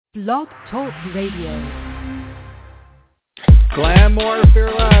Blog Talk Radio. Glamour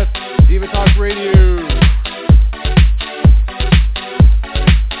Fearless, Diva Talk Radio.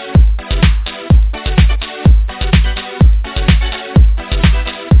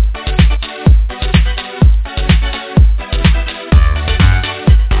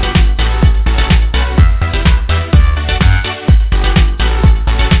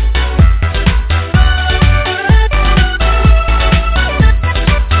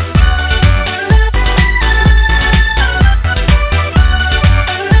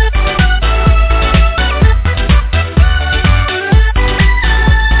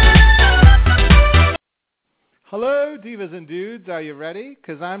 Divas and dudes, are you ready?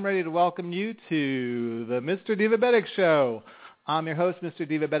 Because I'm ready to welcome you to the Mr. Divabetic Show. I'm your host, Mr.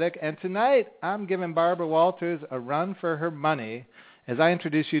 Divabetic, and tonight I'm giving Barbara Walters a run for her money as I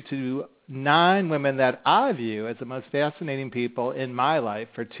introduce you to 9 women that I view as the most fascinating people in my life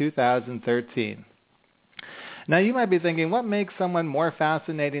for 2013. Now, you might be thinking, what makes someone more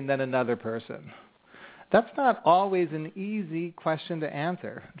fascinating than another person? That's not always an easy question to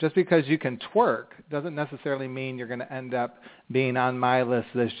answer. Just because you can twerk doesn't necessarily mean you're going to end up being on my list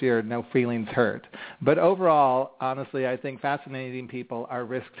this year, no feelings hurt. But overall, honestly, I think fascinating people are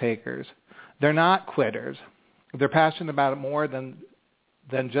risk takers. They're not quitters. They're passionate about it more than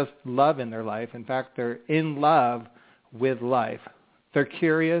just love in their life. In fact, they're in love with life. They're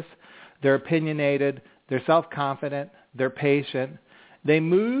curious. They're opinionated. They're self-confident. They're patient. They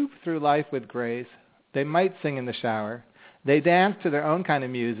move through life with grace. They might sing in the shower. They dance to their own kind of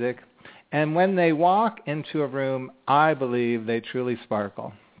music. And when they walk into a room, I believe they truly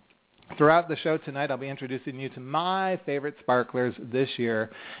sparkle. Throughout the show tonight, I'll be introducing you to my favorite sparklers this year,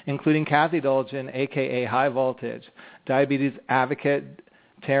 including Kathy Dolgen, a.k.a. High Voltage, diabetes advocate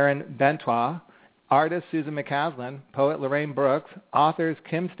Taryn Bentois, artist Susan McCaslin, poet Lorraine Brooks, authors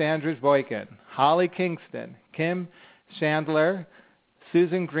Kim Standridge-Boykin, Holly Kingston, Kim Chandler,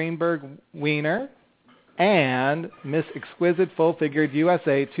 Susan Greenberg-Wiener, and Miss Exquisite Full-Figured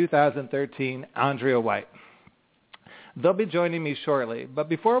USA 2013, Andrea White. They'll be joining me shortly, but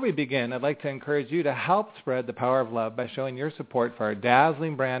before we begin, I'd like to encourage you to help spread the power of love by showing your support for our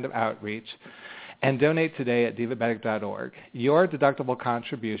dazzling brand of outreach and donate today at divabetic.org. Your deductible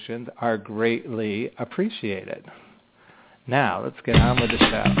contributions are greatly appreciated. Now, let's get on with the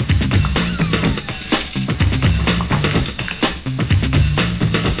show.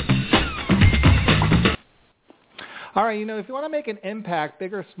 All right, if you want to make an impact,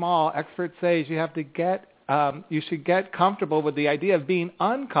 big or small, experts say you should get comfortable with the idea of being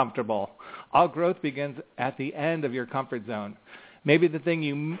uncomfortable. All growth begins at the end of your comfort zone. Maybe the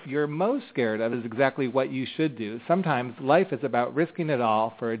thing you're most scared of is exactly what you should do. Sometimes life is about risking it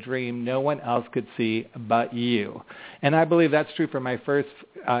all for a dream no one else could see but you. And I believe that's true for my first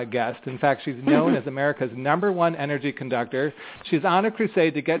guest. In fact, she's known as America's #1 energy conductor. She's on a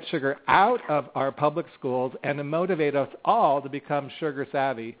crusade to get sugar out of our public schools and to motivate us all to become sugar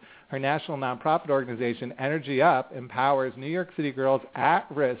savvy. Her national nonprofit organization, Energy Up, empowers New York City girls at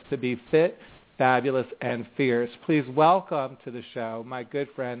risk to be fit, fabulous, and fierce. Please welcome to the show my good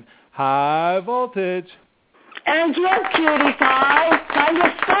friend, High Voltage. And yes, cutie pie, time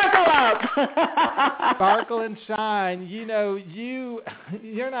to sparkle up. Sparkle and shine.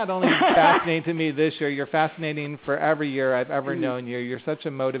 You're not only fascinating to me this year, you're fascinating for every year I've ever known you. You're such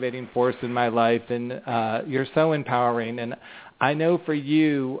a motivating force in my life, and you're so empowering. And I know for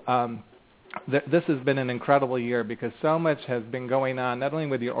you, this has been an incredible year because so much has been going on, not only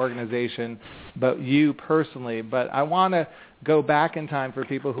with your organization, but you personally. But I want to go back in time for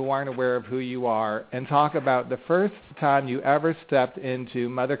people who aren't aware of who you are and talk about the first time you ever stepped into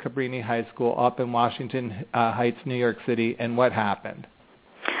Mother Cabrini High School up in Washington Heights, New York City, and what happened.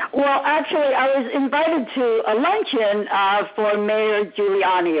 Well, actually, I was invited to a luncheon for Mayor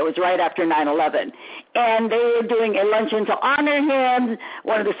Giuliani. It was right after 9/11. And they were doing a luncheon to honor him.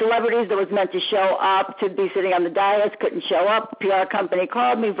 One of the celebrities that was meant to show up to be sitting on the dais couldn't show up. The PR company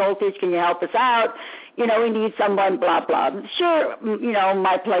called me, Voltage, can you help us out? We need someone, blah, blah. Sure,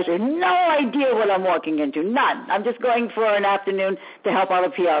 my pleasure. No idea what I'm walking into, none. I'm just going for an afternoon to help out a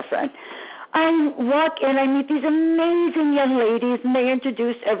PR friend. I walk in, I meet these amazing young ladies, and they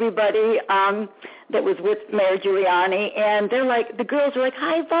introduce everybody that was with Mayor Giuliani, and they're like, the girls are like,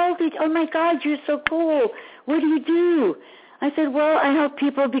 High Voltage, oh my God, you're so cool. What do you do? I said, well, I help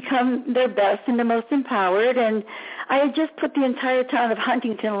people become their best and the most empowered, and I had just put the entire town of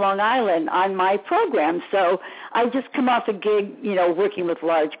Huntington, Long Island on my program, so I just come off a gig, working with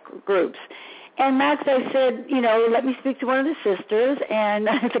large groups. And Max, I said, let me speak to one of the sisters, and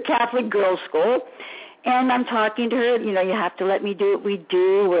it's a Catholic girls' school. And I'm talking to her, you have to let me do what we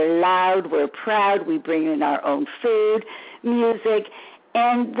do. We're loud, we're proud, we bring in our own food, music.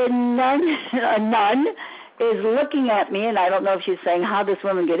 And the nun is looking at me, and I don't know if she's saying, how does this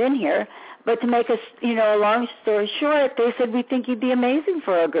woman get in here? But to make a long story short, they said, we think you'd be amazing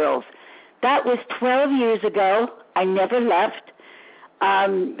for our girls. That was 12 years ago. I never left.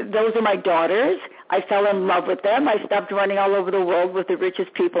 Those are my daughters. I fell in love with them. I stopped running all over the world with the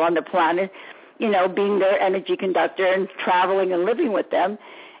richest people on the planet, being their energy conductor and traveling and living with them.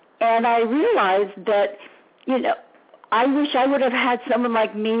 And I realized that, I wish I would have had someone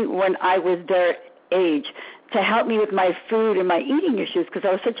like me when I was their age to help me with my food and my eating issues, because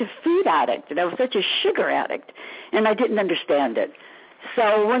I was such a food addict and I was such a sugar addict, and I didn't understand it.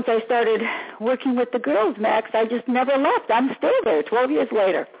 So once I started working with the girls, Max, I just never left. I'm still there 12 years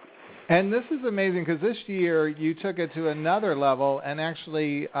later. And this is amazing because this year you took it to another level, and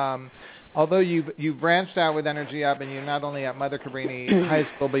actually, although you've branched out with Energy Up, and you're not only at Mother Cabrini High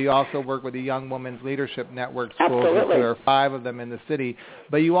School, but you also work with the Young Women's Leadership Network schools. Absolutely. There are 5 of them in the city.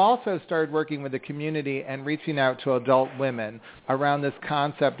 But you also started working with the community and reaching out to adult women around this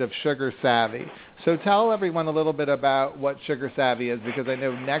concept of sugar savvy. So tell everyone a little bit about what sugar savvy is, because I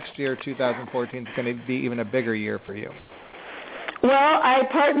know next year, 2014, is going to be even a bigger year for you. Well, I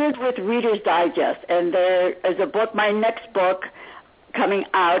partnered with Reader's Digest, and there is a book, my next book coming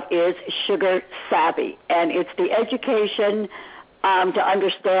out is Sugar Savvy, and it's the education to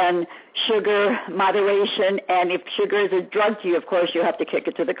understand sugar, moderation, and if sugar is a drug to you, of course, you have to kick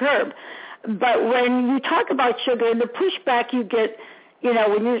it to the curb. But when you talk about sugar and the pushback you get,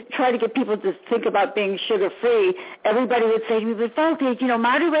 when you try to get people to think about being sugar-free, everybody would say to me, but Voltage,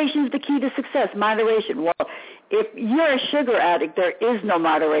 moderation is the key to success, moderation. Well, if you're a sugar addict, there is no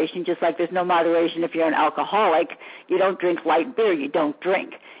moderation, just like there's no moderation if you're an alcoholic. You don't drink light beer, you don't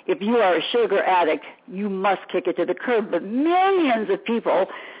drink. If you are a sugar addict, you must kick it to the curb, but millions of people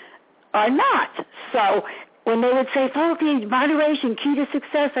are not. So when they would say, Voltage, moderation, key to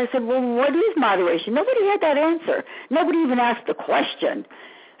success, I said, well, what is moderation? Nobody had that answer. Nobody even asked the question.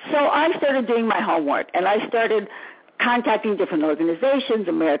 So I started doing my homework, and I started contacting different organizations,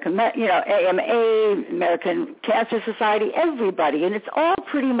 American, AMA, American Cancer Society, everybody, and it's all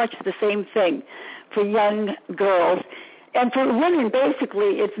pretty much the same thing for young girls. And for women,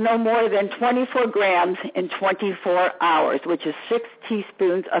 basically, it's no more than 24 grams in 24 hours, which is 6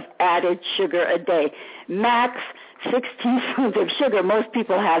 teaspoons of added sugar a day. Max 6 teaspoons of sugar. Most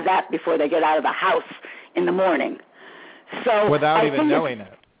people have that before they get out of the house in the morning. So without even knowing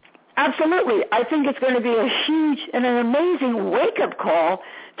it. Absolutely. I think it's going to be a huge and an amazing wake-up call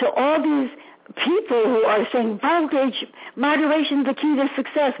to all these people who are saying, Voltage, moderation is the key to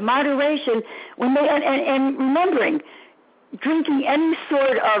success, moderation, when they and remembering, drinking any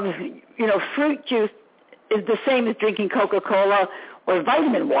sort of, fruit juice is the same as drinking Coca-Cola or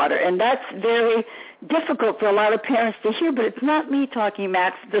vitamin water, and that's very difficult for a lot of parents to hear, but it's not me talking,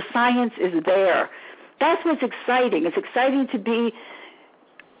 Max. The science is there. That's what's exciting. It's exciting to be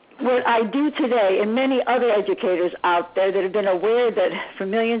what I do today, and many other educators out there that have been aware that for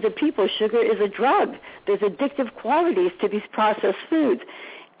millions of people, sugar is a drug. There's addictive qualities to these processed foods.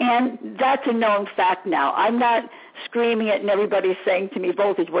 And that's a known fact now. I'm not screaming it and everybody's saying to me,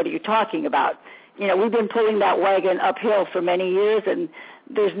 Voltage, what are you talking about? We've been pulling that wagon uphill for many years, and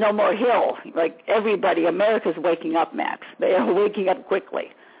there's no more hill. Like everybody, America's waking up, Max. They are waking up quickly.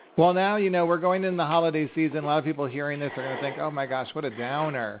 Well, now, we're going into the holiday season. A lot of people hearing this are going to think, oh, my gosh, what a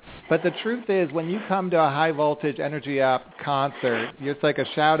downer. But the truth is, when you come to a high-voltage Energy Up concert, it's like a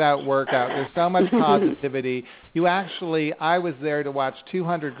shout-out workout. There's so much positivity. I was there to watch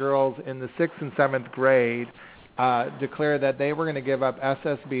 200 girls in the 6th and 7th grade declare that they were going to give up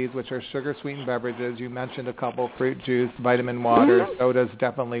SSBs, which are sugar-sweetened beverages. You mentioned a couple, fruit juice, vitamin water, soda's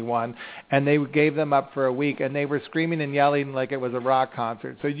definitely one. And they gave them up for a week, and they were screaming and yelling like it was a rock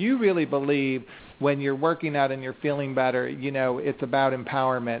concert. So you really believe when you're working out and you're feeling better, it's about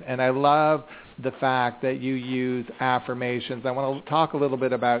empowerment. And I love the fact that you use affirmations. I want to talk a little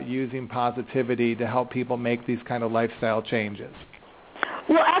bit about using positivity to help people make these kind of lifestyle changes.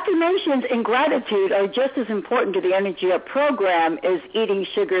 Well, affirmations and gratitude are just as important to the Energy Up program as eating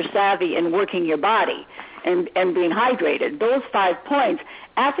sugar savvy and working your body and being hydrated. Those 5 points,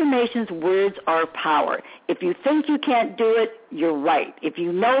 affirmations, words are power. If you think you can't do it, you're right. If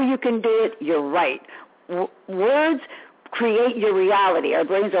you know you can do it, you're right. Words create your reality. Our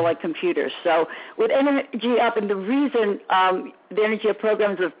brains are like computers. So with Energy Up, and the reason the Energy Up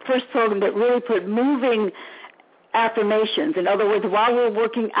program is the first program that really put moving affirmations. In other words, while we're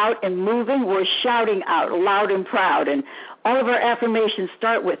working out and moving, we're shouting out loud and proud. And all of our affirmations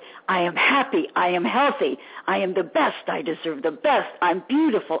start with, I am happy, I am healthy, I am the best, I deserve the best, I'm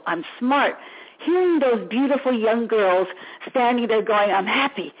beautiful, I'm smart. Hearing those beautiful young girls standing there going, I'm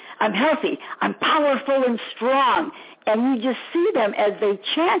happy, I'm healthy, I'm powerful and strong. And you just see them as they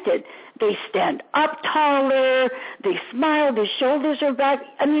chant it. They stand up taller, they smile, their shoulders are back.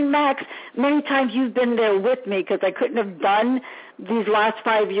 I mean, Max, many times you've been there with me because I couldn't have done these last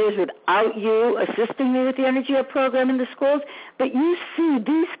 5 years without you assisting me with the Energy Up program in the schools. But you see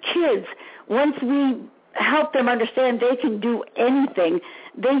these kids, once we help them understand they can do anything,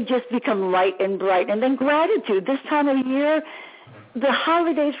 they just become light and bright. And then gratitude. This time of year, the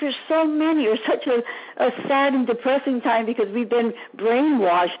holidays for so many are such a sad and depressing time because we've been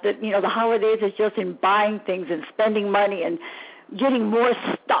brainwashed that, the holidays is just in buying things and spending money and getting more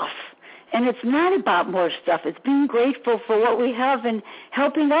stuff. And it's not about more stuff. It's being grateful for what we have and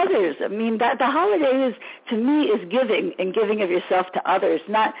helping others. I mean, that the holiday is, to me, is giving and giving of yourself to others,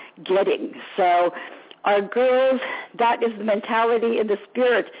 not getting. So our girls, that is the mentality and the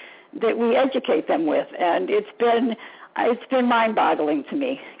spirit that we educate them with. And it's been mind-boggling to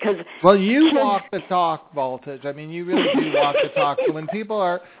me. Well, you walk the talk, Voltage. I mean, you really do walk the talk. So when people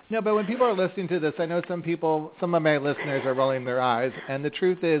are listening to this, I know some of my listeners are rolling their eyes. And the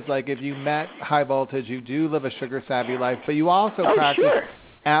truth is, like, if you met High Voltage, you do live a sugar-savvy life, but you also practice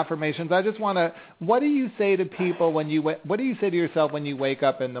affirmations. I just want to, what do you say to people what do you say to yourself when you wake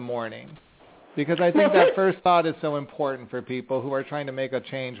up in the morning? Because I think that first thought is so important for people who are trying to make a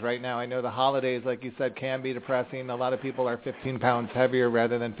change right now. I know the holidays, like you said, can be depressing. A lot of people are 15 pounds heavier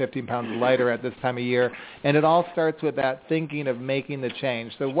rather than 15 pounds lighter at this time of year. And it all starts with that thinking of making the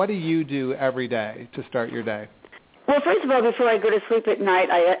change. So what do you do every day to start your day? Well, first of all, before I go to sleep at night,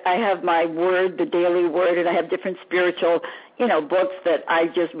 I have my word, the daily word, and I have different spiritual, books that I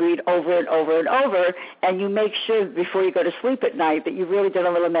just read over and over and over. And you make sure before you go to sleep at night that you've really done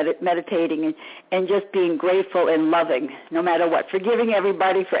a little meditating and just being grateful and loving, no matter what. Forgiving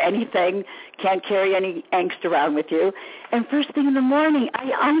everybody for anything, can't carry any angst around with you. And first thing in the morning,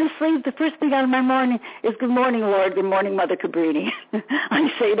 the first thing out of my morning is good morning, Lord, good morning, Mother Cabrini.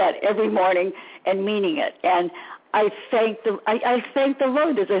 I say that every morning and meaning it. And I thank the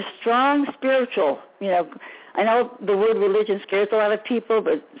Lord. There's a strong spiritual, I know the word religion scares a lot of people,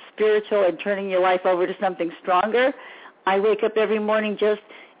 but spiritual and turning your life over to something stronger. I wake up every morning just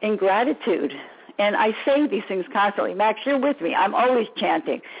in gratitude. And I say these things constantly. Max, you're with me. I'm always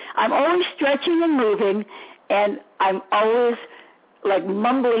chanting. I'm always stretching and moving, and I'm always like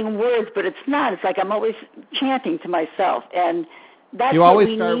mumbling words, but it's not. It's like I'm always chanting to myself. And that's you what always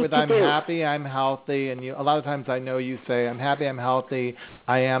we start need with to I'm do. happy, I'm healthy, and a lot of times I know you say I'm happy, I'm healthy,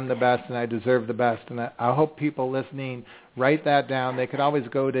 I am the best, and I deserve the best. And I hope people listening write that down. They could always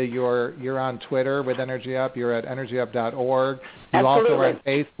go to you're on Twitter with Energy Up. You're at energyup.org. You Absolutely. also are on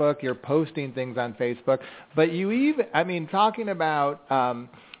Facebook. You're posting things on Facebook. But talking about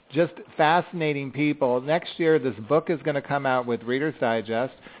just fascinating people. Next year, this book is going to come out with Reader's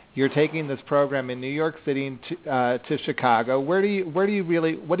Digest. You're taking this program in New York City to Chicago. What do you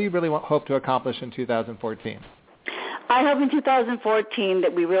really hope to accomplish in 2014? I hope in 2014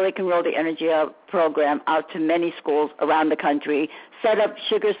 that we really can roll the Energy Up program out to many schools around the country, set up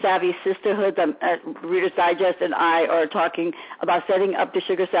sugar-savvy sisterhoods. Reader's Digest and I are talking about setting up the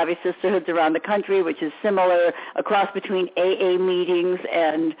sugar-savvy sisterhoods around the country, which is similar across between AA meetings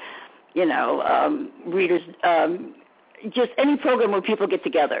and, readers. Just any program where people get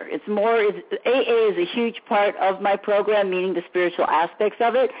together. AA is a huge part of my program, meaning the spiritual aspects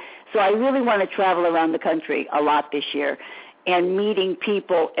of it. So I really want to travel around the country a lot this year and meeting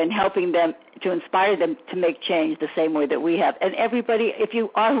people and helping them to inspire them to make change the same way that we have. And everybody, if you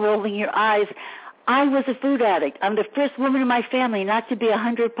are rolling your eyes, I was a food addict. I'm the first woman in my family not to be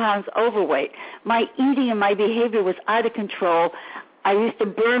 100 pounds overweight. My eating and my behavior was out of control. I used to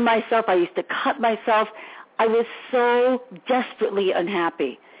burn myself. I used to cut myself. I was so desperately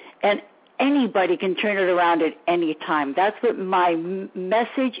unhappy, and anybody can turn it around at any time. That's what my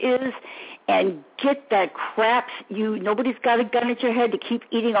message is, and get that crap. Nobody's got a gun at your head to keep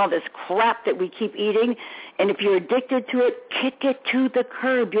eating all this crap that we keep eating, and if you're addicted to it, kick it to the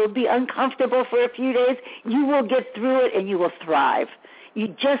curb. You'll be uncomfortable for a few days. You will get through it, and you will thrive. You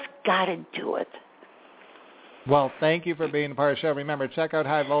just got to do it. Well, thank you for being a part of the show. Remember, check out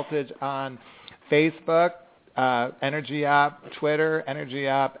High Voltage on Facebook, Energy Up, Twitter, Energy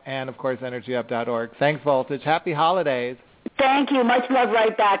Up, and, of course, energyup.org. Thanks, Voltage. Happy holidays. Thank you. Much love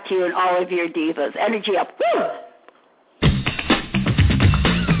right back to you and all of your divas. Energy Up. Woo!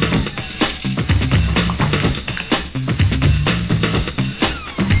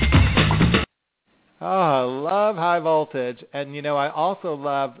 voltage. And, I also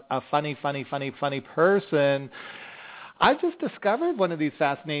love a funny person. I just discovered one of these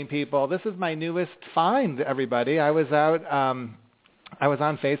fascinating people. This is my newest find, everybody. I was on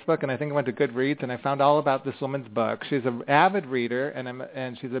Facebook, and I think I went to Goodreads, and I found all about this woman's book. She's an avid reader,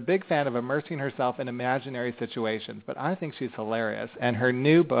 and she's a big fan of immersing herself in imaginary situations. But I think she's hilarious. And her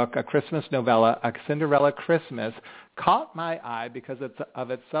new book, a Christmas novella, A Cinderella Christmas, caught my eye because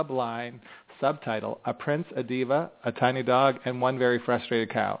of its subtitle, A Prince, a Diva, a Tiny Dog, and One Very Frustrated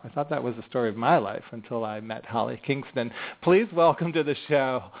Cow. I thought that was the story of my life until I met Holly Kingston. Please welcome to the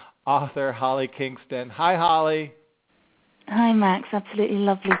show author Holly Kingston. Hi, Holly. Hi, Max. Absolutely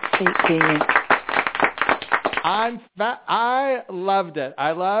lovely to speak to you. I loved it.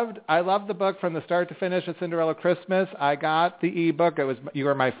 I loved the book from the start to finish. A Cinderella Christmas. I got the ebook. You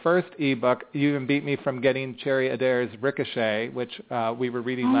were my first ebook. You even beat me from getting Cherry Adair's Ricochet, which we were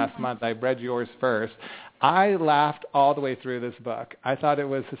reading last month. I read yours first. I laughed all the way through this book. I thought it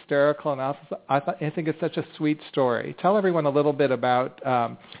was hysterical, and I think it's such a sweet story. Tell everyone a little bit about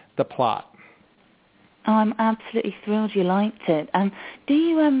the plot. Oh, I'm absolutely thrilled you liked it. Do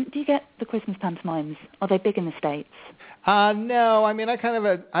you get the Christmas pantomimes? Are they big in the States? No. I mean, I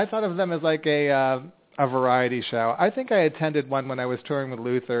thought of them as like a variety show. I think I attended one when I was touring with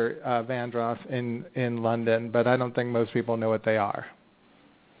Luther Vandross in London, but I don't think most people know what they are.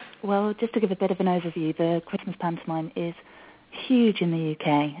 Well, just to give a bit of an overview, the Christmas pantomime is huge in the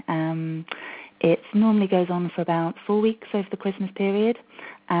UK. It normally goes on for about 4 weeks over the Christmas period,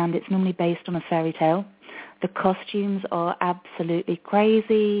 and it's normally based on a fairy tale. The costumes are absolutely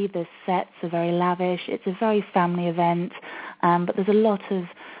crazy. The sets are very lavish. It's a very family event, but there's a lot of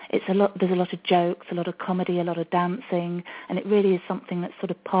jokes, a lot of comedy, a lot of dancing, and it really is something that's sort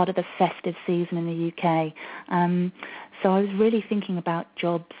of part of the festive season in the UK. So I was really thinking about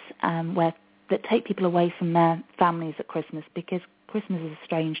jobs that take people away from their families at Christmas, because Christmas is a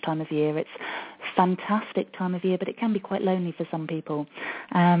strange time of year. It's a fantastic time of year, but it can be quite lonely for some people.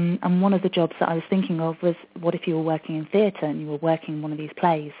 And one of the jobs that I was thinking of was, what if you were working in theatre and you were working in one of these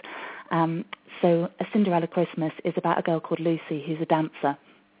plays? So A Cinderella Christmas is about a girl called Lucy who's a dancer.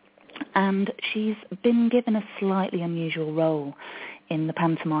 And she's been given a slightly unusual role in the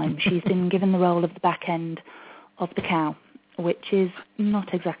pantomime. She's been given the role of the back end of the cow, which is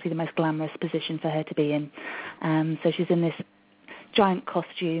not exactly the most glamorous position for her to be in. So she's in this giant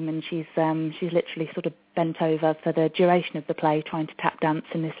costume, and she's literally sort of bent over for the duration of the play trying to tap dance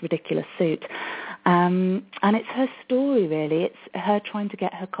in this ridiculous suit. And it's her story, really. It's her trying to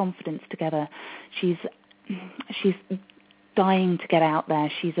get her confidence together. She's dying to get out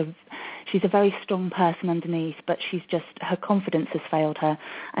there. She's a very strong person underneath, but her confidence has failed her,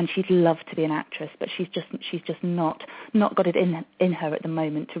 and she'd love to be an actress, but she's just not got it in her at the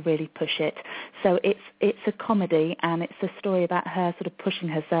moment to really push it. So it's a comedy, and it's a story about her sort of pushing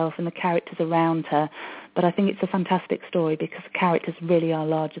herself and the characters around her. But I think it's a fantastic story because the characters really are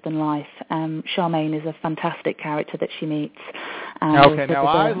larger than life. Charmaine is a fantastic character that she meets. Okay, now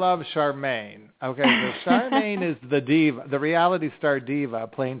I love Charmaine. Okay, so Charmaine is the diva, the reality star diva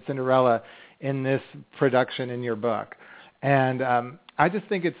playing Cinderella in this production in your book. And I just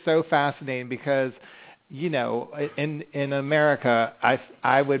think it's so fascinating because, in America,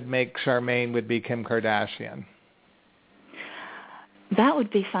 I would make Charmaine would be Kim Kardashian. That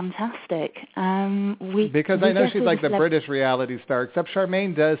would be fantastic. Because I know she's like the British reality star, except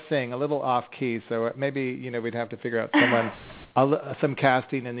Charmaine does sing a little off-key, so maybe, we'd have to figure out some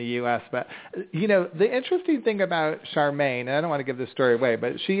casting in the U.S. But, the interesting thing about Charmaine, and I don't want to give this story away,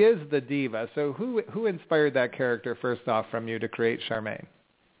 but she is the diva. So who inspired that character, first off, from you to create Charmaine?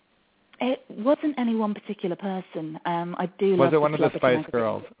 It wasn't any one particular person. I do love. Was it one of the Spice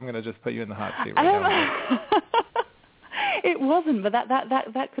Girls? I'm going to just put you in the hot seat right now. It wasn't, but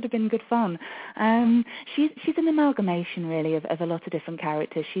that could have been good fun. She's an amalgamation, really, of a lot of different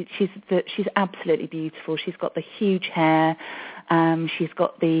characters. She's absolutely beautiful. She's got the huge hair. She's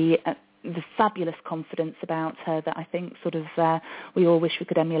got the fabulous confidence about her that I think sort of we all wish we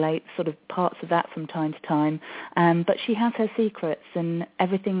could emulate sort of parts of that from time to time. But she has her secrets, and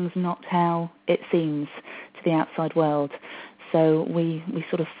everything's not how it seems to the outside world. So we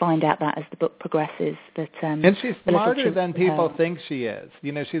sort of find out that as the book progresses. And she's smarter than people think she is.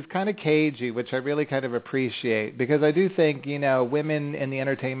 She's kind of cagey, which I really kind of appreciate, because I do think, women in the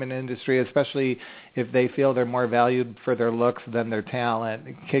entertainment industry, especially if they feel they're more valued for their looks than their talent,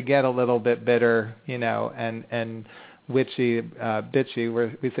 could get a little bit bitter, and witchy,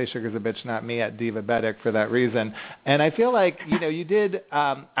 bitchy. We say sugar's a bitch, not me, at Divabetic for that reason. And I feel like, you did,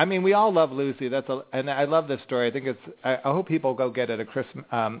 we all love Lucy. And I love this story. I think I hope people go get it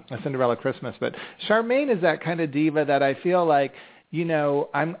a Cinderella Christmas. But Charmaine is that kind of diva that I feel like,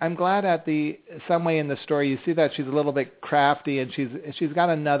 I'm glad at some way in the story you see that she's a little bit crafty and she's got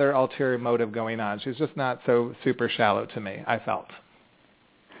another ulterior motive going on. She's just not so super shallow to me, I felt.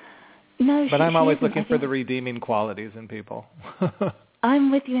 No, but I'm always looking for the redeeming qualities in people.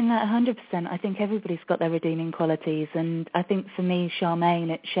 I'm with you in that 100%. I think everybody's got their redeeming qualities, and I think for me,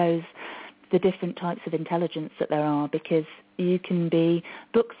 Charmaine, it shows the different types of intelligence that there are, because you can be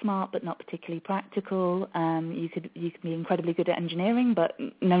book smart but not particularly practical. You could be incredibly good at engineering but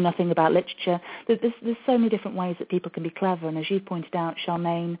know nothing about literature. There's so many different ways that people can be clever, and as you pointed out,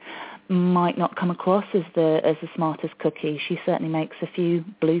 Charmaine might not come across as the smartest cookie. She certainly makes a few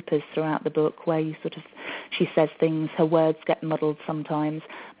bloopers throughout the book where she says things, her words get muddled sometimes,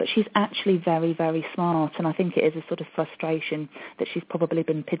 but she's actually very, very smart, and I think it is a sort of frustration that she's probably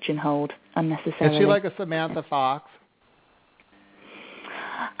been pigeonholed unnecessarily. Is she like a Samantha Fox?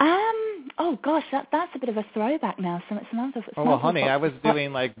 Oh gosh, that's a bit of a throwback now. Samantha oh well, honey, I was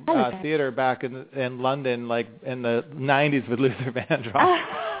doing theater back in London, like in the '90s with Luther Vandross.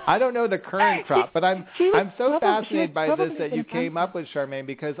 I don't know the current crop, but I'm so fascinated by this that you came up with, Charmaine,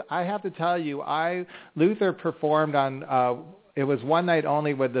 because I have to tell you, Luther performed on. It was one night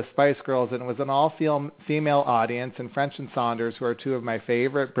only with the Spice Girls, and it was an all-female audience, and French and Saunders, who are two of my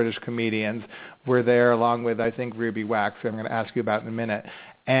favorite British comedians, were there along with, I think, Ruby Wax, who I'm going to ask you about in a minute.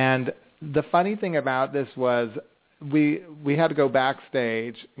 And the funny thing about this was we had to go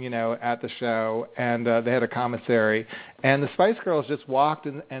backstage, at the show, and they had a commissary, and the Spice Girls just walked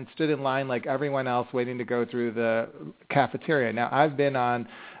and stood in line like everyone else waiting to go through the cafeteria. Now, I've been on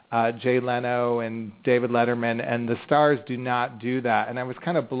Jay Leno and David Letterman, and the stars do not do that. And I was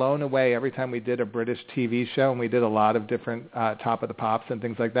kind of blown away every time we did a British TV show, and we did a lot of different Top of the Pops and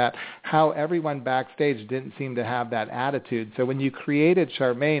things like that, how everyone backstage didn't seem to have that attitude. So when you created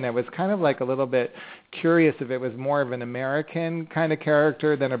Charmaine, I was kind of like a little bit curious if it was more of an American kind of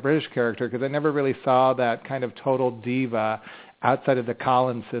character than a British character, because I never really saw that kind of total diva outside of the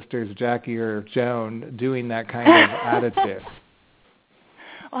Collins sisters, Jackie or Joan, doing that kind of attitude.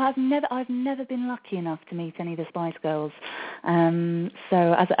 Well, I've never been lucky enough to meet any of the Spice Girls.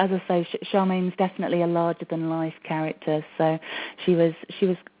 So as I say, Charmaine's definitely a larger than life character. So she was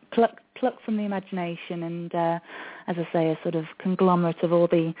plucked from the imagination, and as I say, a sort of conglomerate of all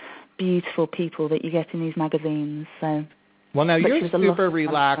the beautiful people that you get in these magazines. So. Well, now you're super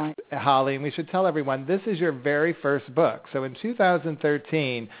relaxed, Holly, and we should tell everyone this is your very first book. So in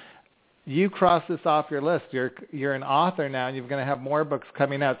 2013. You crossed this off your list. You're an author now, and you're going to have more books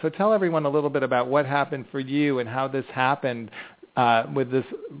coming out. So tell everyone a little bit about what happened for you and how this happened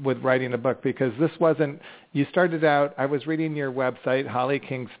with writing a book, because this wasn't. You started out. I was reading your website,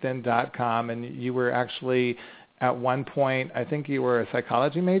 hollykingston.com, and you were actually at one point. I think you were a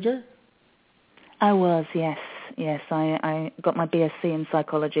psychology major. I was, yes. I got my BSc in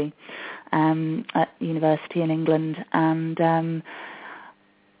psychology at university in England, and.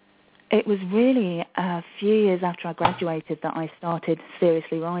 It was really a few years after I graduated that I started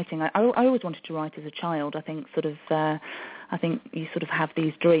seriously writing. I always wanted to write as a child. I think you sort of have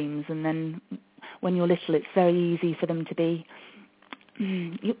these dreams, and then when you're little, it's very easy for them to be.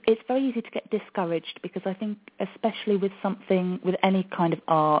 It's very easy to get discouraged, because I think, especially with any kind of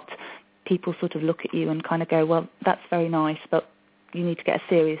art, people sort of look at you and kind of go, well, that's very nice, but you need to get a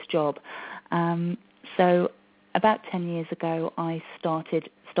serious job. So about 10 years ago, I started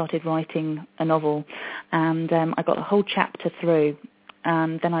writing a novel, and I got a whole chapter through,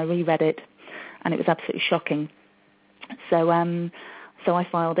 and then I reread it, and it was absolutely shocking. So I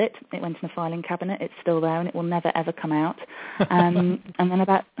filed it. It went in a filing cabinet. It's still there, and it will never ever come out. And then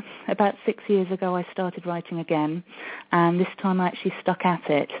about 6 years ago, I started writing again, and this time I actually stuck at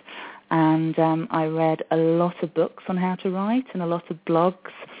it. And I read a lot of books on how to write and a lot of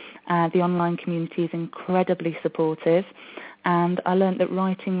blogs. The online community is incredibly supportive. And I learned that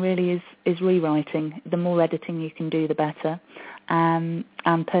writing really is rewriting. The more editing you can do, the better. And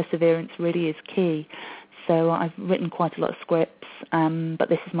perseverance really is key. So I've written quite a lot of scripts, but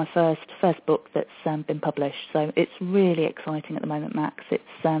this is my first book that's been published. So it's really exciting at the moment, Max.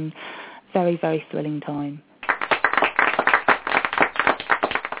 It's very, very thrilling time.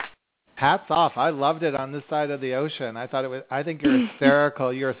 Hats off. I loved it on this side of the ocean. I think you're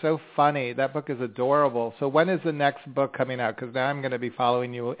hysterical. You're so funny. That book is adorable. So when is the next book coming out? Because now I'm going to be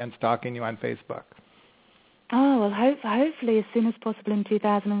following you and stalking you on Facebook. Oh well, hopefully as soon as possible in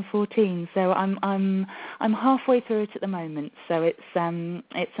 2014. So I'm halfway through it at the moment. So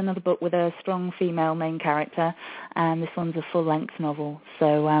it's another book with a strong female main character, and this one's a full-length novel.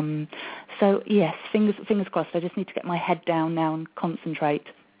 So yes, fingers crossed. I just need to get my head down now and concentrate.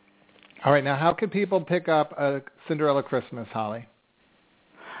 All right, now how can people pick up a Cinderella Christmas, Holly?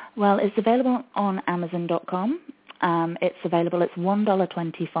 Well, it's available on Amazon.com. It's available. It's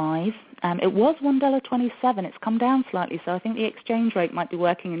 $1.25. It was $1.27. It's come down slightly, so I think the exchange rate might be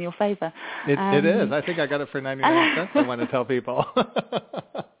working in your favor. It is. I think I got it for 99 cents. I want to tell people.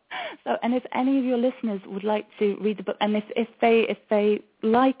 So, and if any of your listeners would like to read the book, and if they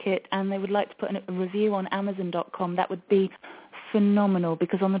like it and they would like to put a review on Amazon.com, that would be phenomenal,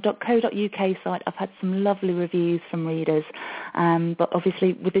 because on the .co.uk site I've had some lovely reviews from readers, but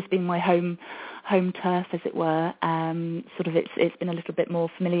obviously with this being my home turf, as it were, sort of it's been a little bit more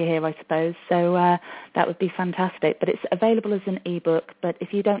familiar here, I suppose. So that would be fantastic. But it's available as an ebook. But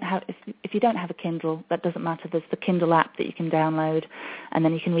if you don't have a Kindle, that doesn't matter. There's the Kindle app that you can download, and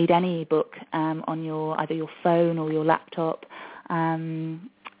then you can read any ebook on either your phone or your laptop.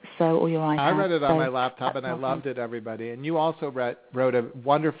 Or your iPad. I read it on my laptop, and I loved it, everybody. And you also wrote a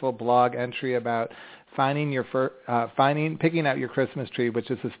wonderful blog entry about picking out your Christmas tree, which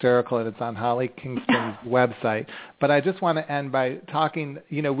is hysterical, and it's on Holly Kingston's website. But I just want to end by talking,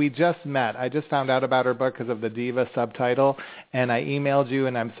 we just met. I just found out about her book because of the Diva subtitle, and I emailed you,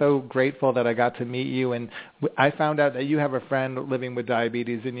 and I'm so grateful that I got to meet you. And I found out that you have a friend living with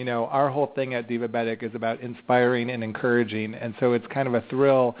diabetes, and, our whole thing at Divabetic is about inspiring and encouraging, and so it's kind of a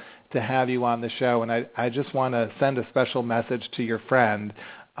thrill to have you on the show. And I just want to send a special message to your friend,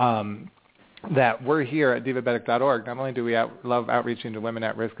 that we're here at Divabetic.org. Not only do we love outreaching to women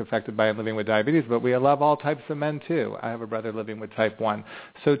at risk affected by and living with diabetes, but we love all types of men too. I have a brother living with type 1.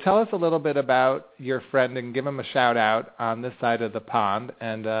 So tell us a little bit about your friend and give him a shout out on this side of the pond,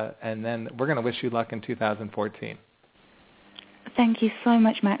 and then we're going to wish you luck in 2014. Thank you so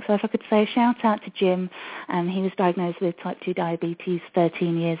much, Max. So if I could say a shout out to Jim, he was diagnosed with type 2 diabetes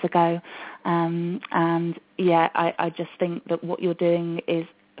 13 years ago, and yeah, I just think that what you're doing is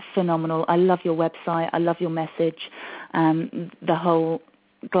phenomenal. I love your website. I love your message. The whole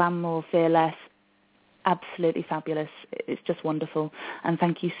glam more fearless, absolutely fabulous. It's just wonderful. And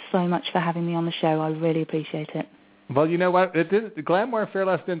thank you so much for having me on the show. I really appreciate it. Well, you know what? Glam more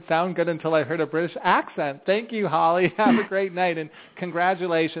fearless didn't sound good until I heard a British accent. Thank you, Holly. Have a great night, and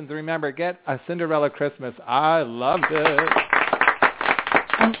congratulations. Remember, get a Cinderella Christmas. I loved it.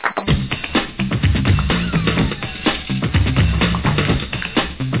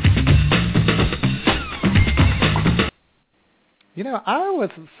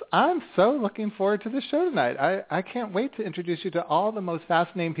 I'm so looking forward to the show tonight. I can't wait to introduce you to all the most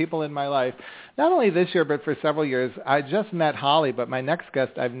fascinating people in my life. Not only this year, but for several years. I just met Holly, but my next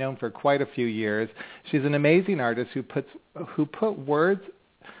guest I've known for quite a few years. She's an amazing artist who put words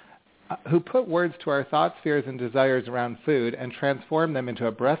to our thoughts, fears, and desires around food and transform them into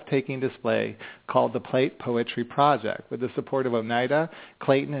a breathtaking display called the Plate Poetry Project. With the support of Oneida,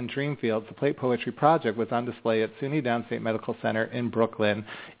 Clayton, and Dreamfields, the Plate Poetry Project was on display at SUNY Downstate Medical Center in Brooklyn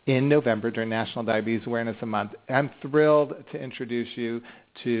in November during National Diabetes Awareness Month. I'm thrilled to introduce you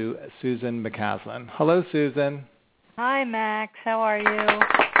to Susan McCaslin. Hello, Susan. Hi, Max. How are you?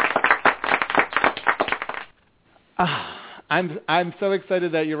 I'm so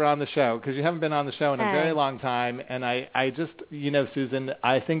excited that you're on the show because you haven't been on the show in a very long time, and I just, Susan,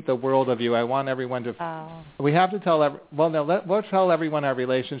 I think the world of you. I want everyone to. Oh. We have to tell. We'll tell everyone our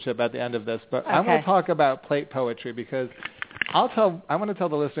relationship at the end of this, but okay. I want to talk about plate poetry because I want to tell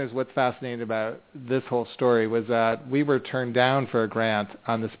the listeners what's fascinating about this whole story was that we were turned down for a grant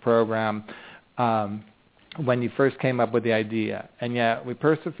on this program. When you first came up with the idea, and yet we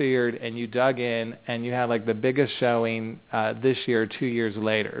persevered, and you dug in, and you had like the biggest showing this year, 2 years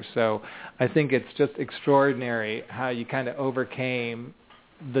later. So I think it's just extraordinary how you kind of overcame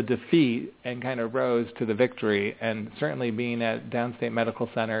the defeat and kind of rose to the victory. And certainly being at Downstate Medical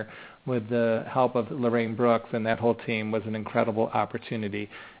Center with the help of Lorraine Brooks and that whole team was an incredible opportunity.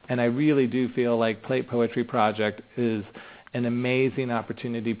 And I really do feel like Plate Poetry Project is an amazing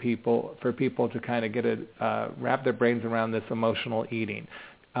opportunity for people to kind of wrap their brains around this emotional eating.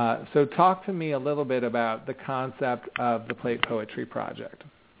 So talk to me a little bit about the concept of the Plate Poetry Project.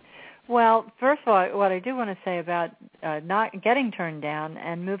 Well, first of all, what I do want to say about not getting turned down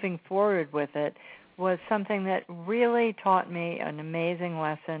and moving forward with it was something that really taught me an amazing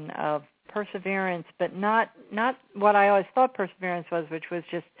lesson of perseverance, but not what I always thought perseverance was, which was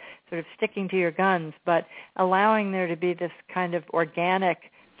just sort of sticking to your guns, but allowing there to be this kind of organic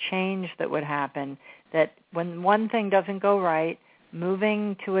change that would happen, that when one thing doesn't go right,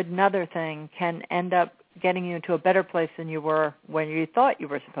 moving to another thing can end up getting you into a better place than you were when you thought you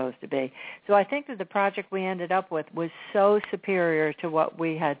were supposed to be. So I think that the project we ended up with was so superior to what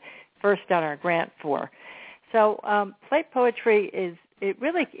we had first done our grant for. So plate poetry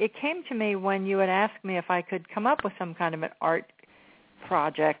it came to me when you had asked me if I could come up with some kind of an art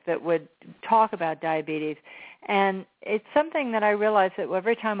project that would talk about diabetes. And it's something that I realized that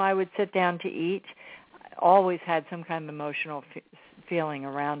every time I would sit down to eat, I always had some kind of emotional feeling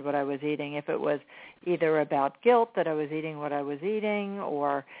around what I was eating. If it was either about guilt that I was eating what I was eating,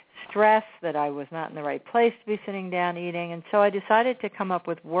 or stress that I was not in the right place to be sitting down eating. And so I decided to come up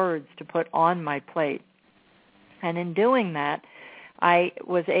with words to put on my plate. And in doing that, I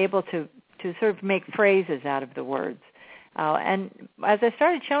was able to sort of make phrases out of the words. And as I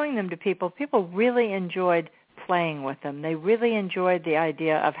started showing them to people, people really enjoyed playing with them. They really enjoyed the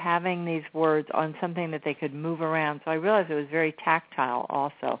idea of having these words on something that they could move around. So I realized it was very tactile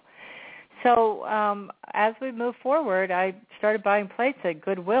also. So as we moved forward, I started buying plates at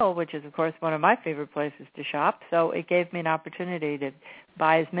Goodwill, which is, of course, one of my favorite places to shop. So it gave me an opportunity to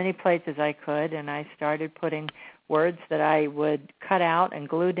buy as many plates as I could, and I started putting words that I would cut out and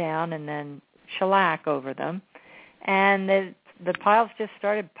glue down and then shellac over them. And the piles just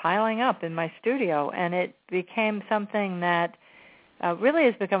started piling up in my studio, and it became something that really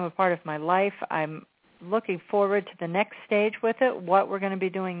has become a part of my life. I'm looking forward to the next stage with it, what we're going to be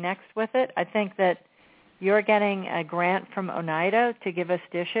doing next with it. I think that you're getting a grant from Oneida to give us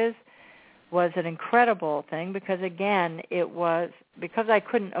dishes was an incredible thing because, again, it was because I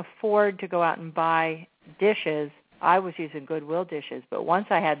couldn't afford to go out and buy dishes, I was using Goodwill dishes. But once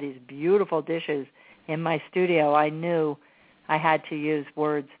I had these beautiful dishes in my studio, I knew I had to use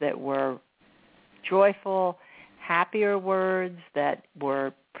words that were joyful, happier words that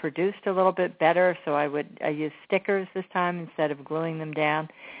were produced a little bit better. So I used stickers this time instead of gluing them down.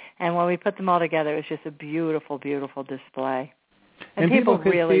 And when we put them all together, it was just a beautiful, beautiful display. And people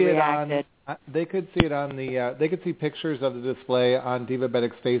could really see reacted. They could see it on they could see pictures of the display on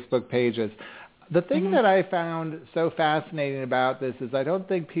Divabetic's Facebook pages. The thing that I found so fascinating about this is I don't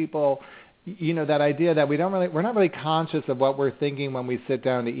think people, that idea that we're not really conscious of what we're thinking when we sit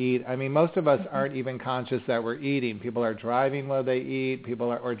down to eat. I mean, most of us aren't even conscious that we're eating. People are driving while they eat. People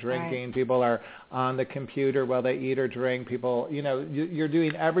are drinking. Right. People are on the computer while they eat or drink. People, you're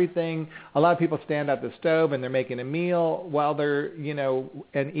doing everything. A lot of people stand at the stove and they're making a meal while they're,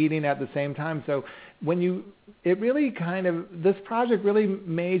 and eating at the same time. So it really this project really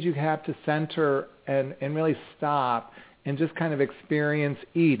made you have to center and really stop and just kind of experience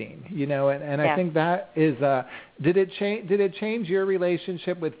eating, and I think that is, did it change your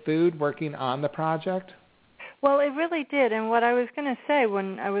relationship with food working on the project? Well, it really did. And what I was going to say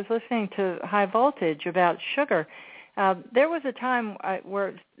when I was listening to High Voltage about sugar, there was a time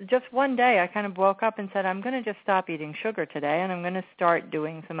where just one day I kind of woke up and said, I'm going to just stop eating sugar today, and I'm going to start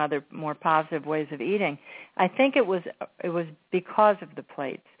doing some other more positive ways of eating. I think it was because of the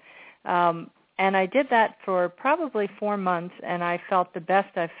plates. And I did that for probably 4 months, and I felt the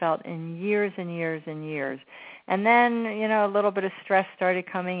best I've felt in years and years and years. And then, a little bit of stress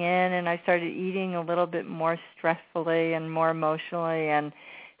started coming in, and I started eating a little bit more stressfully and more emotionally. And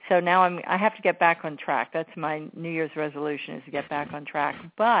so now I have to get back on track. That's my New Year's resolution, is to get back on track.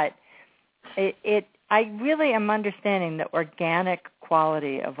 But I really am understanding the organic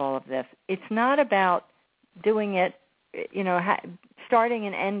quality of all of this. It's not about doing it, starting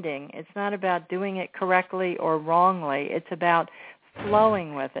and ending. It's not about doing it correctly or wrongly. It's about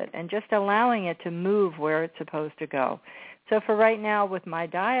flowing with it and just allowing it to move where it's supposed to go. So for right now with my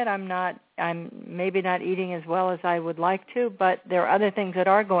diet, I'm maybe not eating as well as I would like to, but there are other things that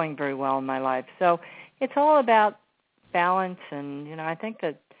are going very well in my life. So it's all about balance, and I think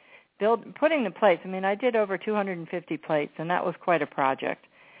that putting the plates, I did over 250 plates, and that was quite a project.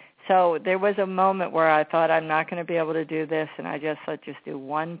 So there was a moment where I thought, I'm not going to be able to do this, and I just do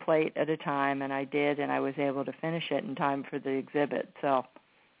one plate at a time, and I did, and I was able to finish it in time for the exhibit. So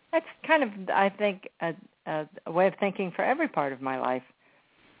that's kind of, I think, a way of thinking for every part of my life.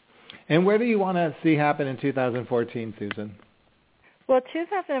 And where do you want to see happen in 2014, Susan? Well,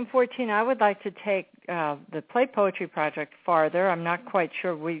 2014, I would like to take the Plate Poetry Project farther. I'm not quite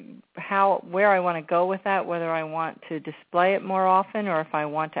sure where I want to go with that, whether I want to display it more often or if I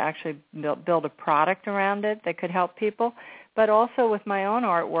want to actually build a product around it that could help people. But also with my own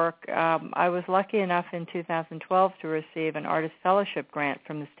artwork, I was lucky enough in 2012 to receive an Artist Fellowship grant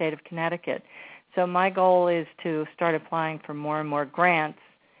from the state of Connecticut. So my goal is to start applying for more and more grants,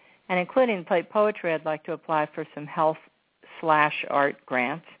 and including Plate Poetry, I'd like to apply for some health slash art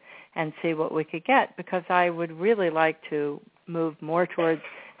grants and see what we could get, because I would really like to move more towards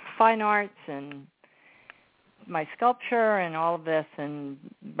fine arts and my sculpture and all of this, and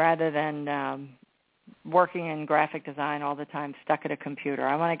rather than working in graphic design all the time, stuck at a computer.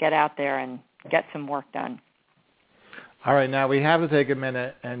 I want to get out there and get some work done. All right, now we have to take a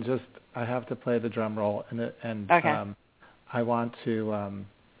minute and I have to play the drum roll, and okay. I want to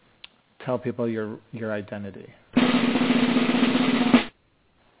tell people your identity.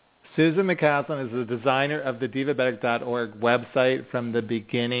 Susan McCaslin is the designer of the Divabetic.org website from the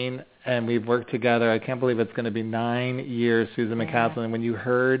beginning, and we've worked together. I can't believe it's going to be 9 years, Susan McCaslin. When you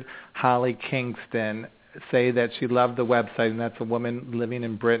heard Holly Kingston say that she loved the website, and that's a woman living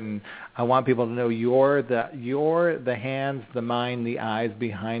in Britain, I want people to know you're the hands, the mind, the eyes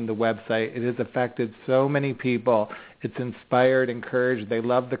behind the website. It has affected so many people. It's inspired, encouraged. They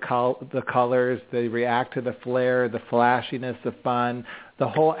love the colors. They react to the flair, the flashiness, the fun, the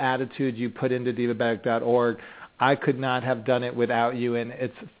whole attitude you put into Divabetic.org. I could not have done it without you, and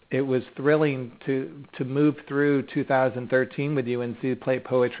it was thrilling to move through 2013 with you and see the Plate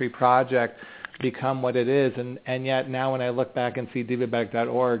Poetry Project become what it is, and yet now when I look back and see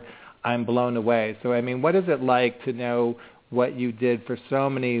Divabetic.org, I'm blown away. So, I mean, what is it like to know what you did for so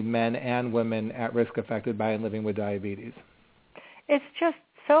many men and women at risk affected by and living with diabetes? It's just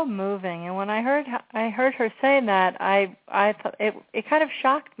so moving, and when I heard her say that, I thought it kind of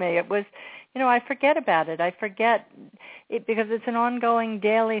shocked me. It was, I forget about it. I forget it because it's an ongoing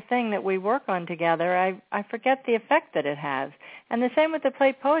daily thing that we work on together. I forget the effect that it has. And the same with the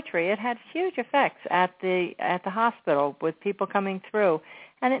Plate Poetry. It had huge effects at the hospital with people coming through,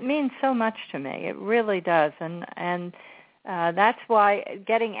 and it means so much to me. It really does. And that's why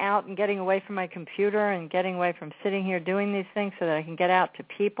getting out and getting away from my computer and getting away from sitting here doing these things so that I can get out to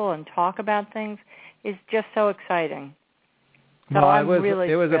people and talk about things is just so exciting. So well,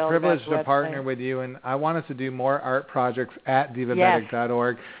 it was a privilege to partner with you, and I want us to do more art projects at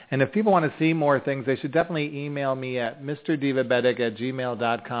Divabetic.org. Yes. And if people want to see more things, they should definitely email me at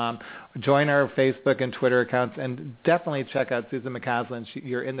mrdivabetic@gmail.com. Join our Facebook and Twitter accounts, and definitely check out Susan McCaslin.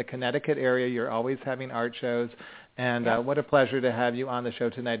 You're in the Connecticut area. You're always having art shows. And what a pleasure to have you on the show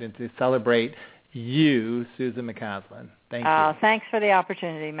tonight and to celebrate you, Susan McCaslin. Thank you. Thanks for the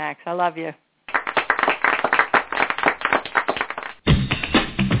opportunity, Max. I love you.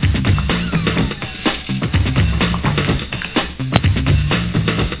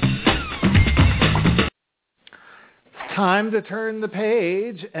 Time to turn the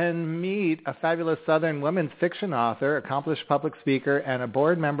page and meet a fabulous Southern women's fiction author, accomplished public speaker, and a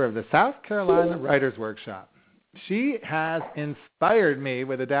board member of the South Carolina Writers Workshop. She has inspired me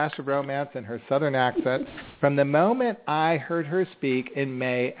with a dash of romance and her Southern accent from the moment I heard her speak in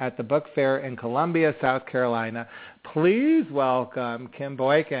May at the book fair in Columbia, South Carolina. Please welcome Kim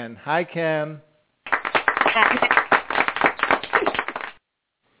Boykin. Hi, Kim.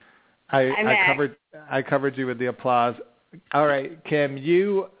 I covered you with the applause. All right, Kim,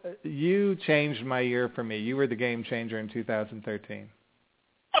 you changed my year for me. You were the game changer in 2013.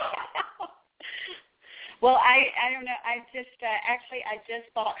 Well, I don't know. I just I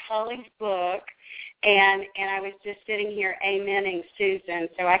just bought Holly's book, and I was just sitting here amening Susan.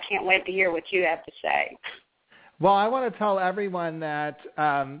 So I can't wait to hear what you have to say. Well, I want to tell everyone that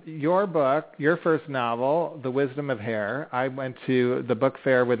your book, your first novel, The Wisdom of Hair, I went to the book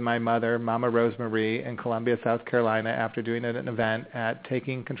fair with my mother, Mama Rosemarie, in Columbia, South Carolina, after doing an event at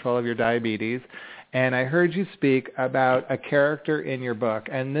Taking Control of Your Diabetes. And I heard you speak about a character in your book.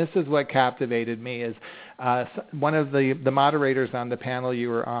 And this is what captivated me is one of the moderators on the panel you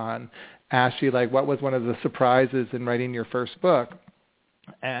were on asked you, like, what was one of the surprises in writing your first book?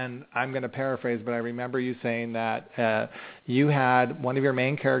 And I'm going to paraphrase, but I remember you saying that you had one of your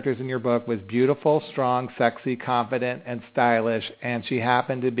main characters in your book was beautiful, strong, sexy, confident, and stylish, and she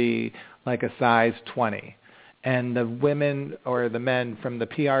happened to be like a size 20. And the women or the men from the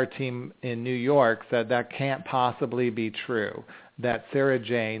PR team in New York said that can't possibly be true, that Sarah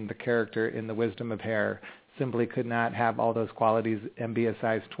Jane, the character in The Wisdom of Hair, simply could not have all those qualities and be a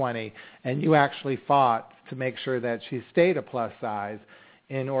size 20. And you actually fought to make sure that she stayed a plus size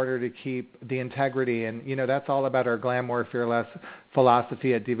in order to keep the integrity. And, that's all about our Glamour Fearless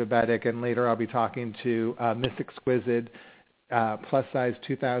philosophy at Divabetic. And later I'll be talking to Miss Exquisite, plus size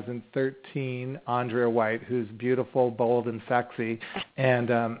 2013, Andrea White, who's beautiful, bold, and sexy. And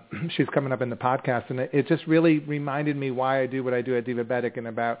she's coming up in the podcast. And it just really reminded me why I do what I do at Divabetic and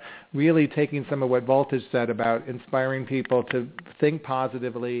about really taking some of what Voltage said about inspiring people to think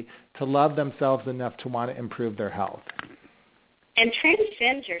positively, to love themselves enough to want to improve their health.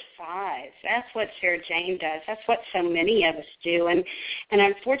 transcend your size. That's what Sarah Jane does. That's what so many of us do. And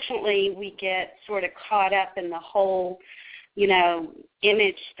unfortunately, we get sort of caught up in the whole,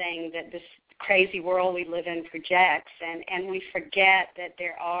 image thing that this crazy world we live in projects, and we forget that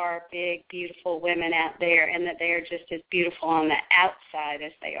there are big, beautiful women out there, and that they are just as beautiful on the outside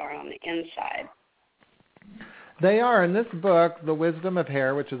as they are on the inside. They are. In this book, The Wisdom of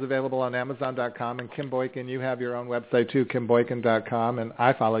Hair, which is available on Amazon.com, and Kim Boykin, you have your own website too, kimboykin.com, and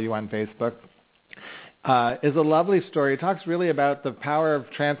I follow you on Facebook, is a lovely story. It talks really about the power of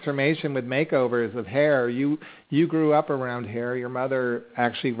transformation with makeovers of hair. You grew up around hair. Your mother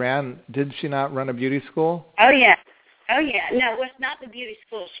actually did she not run a beauty school? Oh, yeah. No, it was not the beauty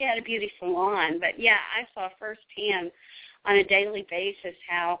school. She had a beauty salon. But, yeah, I saw firsthand on a daily basis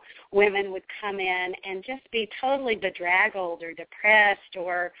how women would come in and just be totally bedraggled or depressed,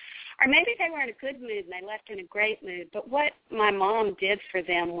 or maybe they were in a good mood and they left in a great mood. But what my mom did for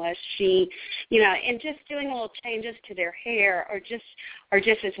them was she, and just doing little changes to their hair, or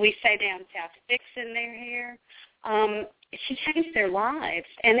just as we say down south, fixing their hair, she changed their lives.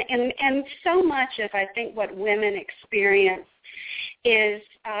 And so much of, I think, what women experience is,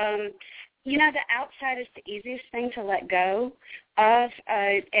 the outside is the easiest thing to let go of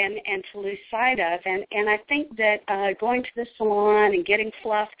and to lose sight of. And I think that going to the salon and getting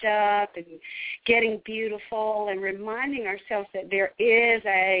fluffed up and getting beautiful and reminding ourselves that there is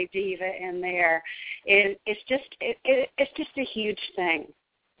a diva in there it's just a huge thing.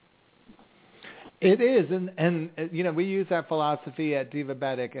 It is, and we use that philosophy at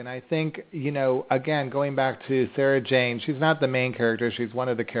Divabetic, and I think, again, going back to Sarah Jane, she's not the main character, she's one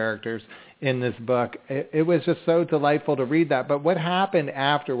of the characters in this book. It was just so delightful to read that. But what happened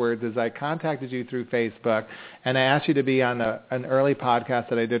afterwards is I contacted you through Facebook, and I asked you to be on an early podcast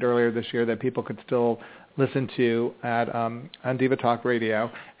that I did earlier this year that people could still listen to on Diva Talk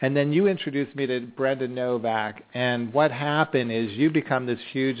Radio. And then you introduced me to Brenda Novak. And what happened is you become this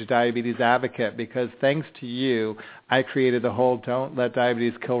huge diabetes advocate because thanks to you, I created the whole Don't Let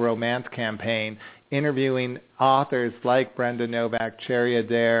Diabetes Kill Romance campaign, interviewing authors like Brenda Novak, Cherry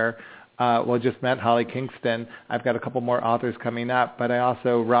Adair, just met Holly Kingston. I've got a couple more authors coming up, but I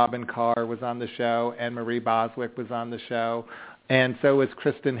also, Robin Carr was on the show, and Marie Boswick was on the show, and so was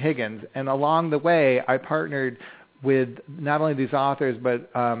Kristen Higgins. And along the way, I partnered with not only these authors, but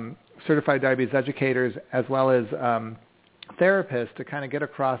certified diabetes educators as well as therapists to kind of get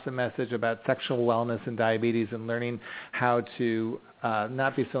across a message about sexual wellness and diabetes and learning how to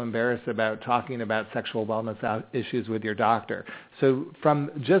not be so embarrassed about talking about sexual wellness issues with your doctor. So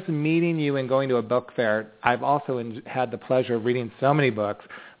from just meeting you and going to a book fair, I've also had the pleasure of reading so many books,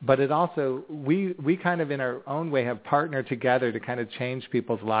 but it also, we kind of in our own way have partnered together to kind of change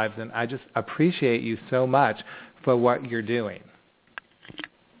people's lives, and I just appreciate you so much for what you're doing.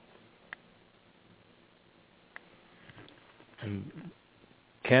 And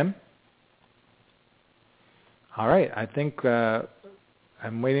Kim? All right, I think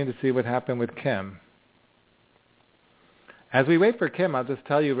I'm waiting to see what happened with Kim. As we wait for Kim, I'll just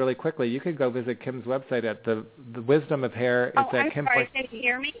tell you really quickly, you could go visit Kim's website at the Wisdom of Hair. It's at I'm Kim. sorry, can you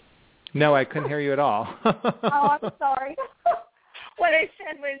hear me? No, I couldn't hear you at all. Oh, I'm sorry. What I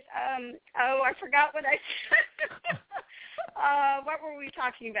said was, I forgot what I said. What were we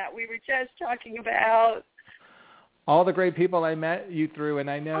talking about? We were just talking about all the great people I met you through, and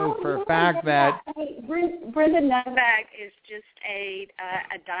I know for a fact that Brenda Novak is just a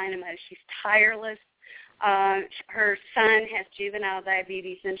dynamo. She's tireless. Her son has juvenile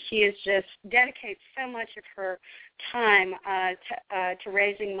diabetes, and she is just dedicates so much of her time to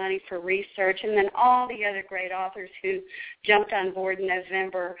raising money for research, and then all the other great authors who jumped on board in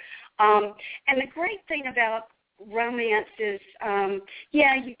November. And the great thing about romance is,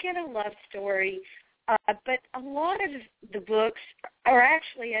 you get a love story, but a lot of the books are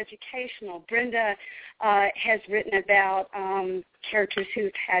actually educational. Brenda has written about characters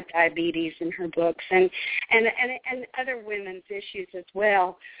who've had diabetes in her books, and other women's issues as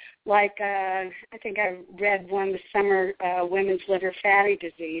well. Like I think I read one this summer, women's liver fatty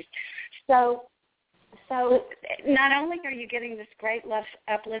disease. So not only are you getting this great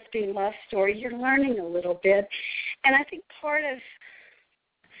uplifting love story, you're learning a little bit, and I think part of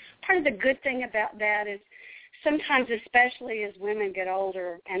the good thing about that is sometimes, especially as women get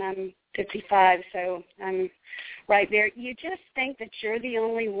older, and I'm 55, so I'm right there, you just think that you're the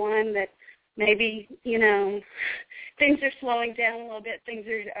only one that maybe, things are slowing down a little bit, things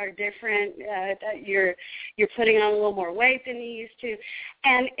are different, that you're putting on a little more weight than you used to.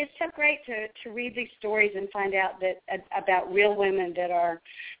 And it's so great to read these stories and find out that about real women that are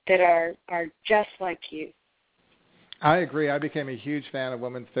just like you. I agree. I became a huge fan of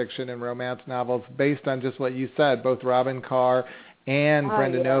women's fiction and romance novels based on just what you said. Both Robin Carr and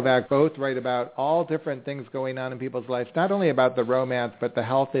Brenda Novak both write about all different things going on in people's lives, not only about the romance but the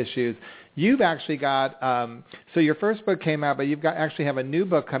health issues. You've actually got, so your first book came out, but you've got actually have a new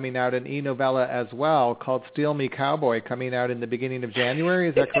book coming out, an e-novella as well, called Steal Me Cowboy, coming out in the beginning of January.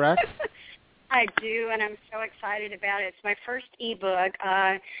 Is that correct? I do, and I'm so excited about it. It's my first ebook.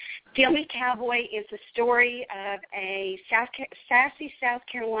 Steal Me Cowboy is the story of a sassy South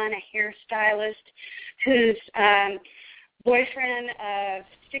Carolina hairstylist whose boyfriend of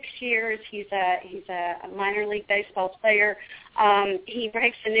 6 years, he's a minor league baseball player. He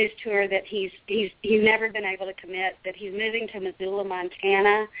breaks the news to her that he's never been able to commit, that he's moving to Missoula,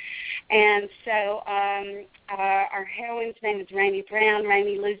 Montana. And so our heroine's name is Rainey Brown.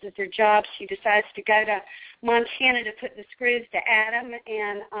 Rainey loses her job. She decides to go to Montana to put the screws to Adam,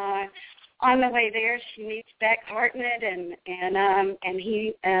 and on the way there, she meets Beck Hartnett, and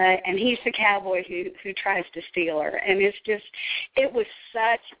he's the cowboy who tries to steal her. And it was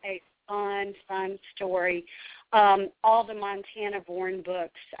such a fun story. All the Montana-born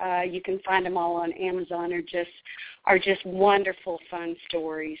books, you can find them all on Amazon, are just wonderful, fun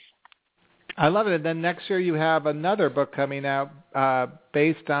stories. I love it. And then next year you have another book coming out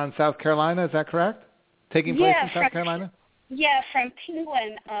based on South Carolina. Is that correct? Taking place in South Carolina? Yeah, from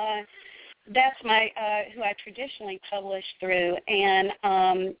Penguin. That's my who I traditionally publish through, and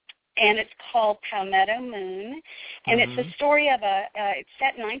it's called Palmetto Moon, and it's a story of it's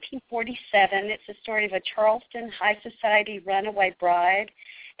set in 1947. It's a story of a Charleston high society runaway bride,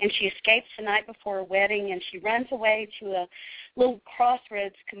 and she escapes the night before her wedding, and she runs away to a little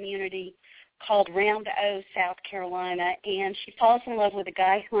crossroads community called Round O, South Carolina, and she falls in love with a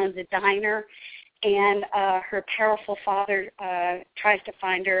guy who owns a diner. And her powerful father tries to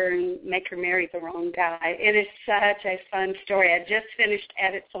find her and make her marry the wrong guy. It is such a fun story. I just finished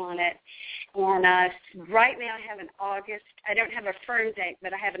edits on it. And right now I have an August, I don't have a firm date,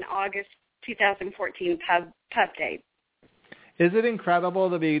 but I have an August 2014 pub date. Is it incredible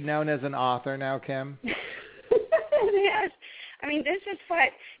to be known as an author now, Kim? Yes. I mean, this is what,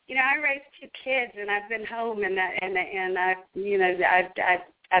 I raised 2 kids, and I've been home, and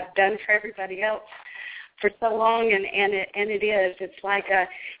I've done for everybody else for so long, and it is. It's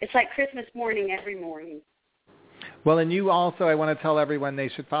like Christmas morning every morning. Well, and you also, I want to tell everyone they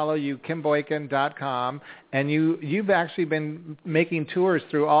should follow you, KimBoykin.com, and you've actually been making tours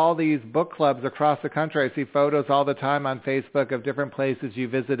through all these book clubs across the country. I see photos all the time on Facebook of different places you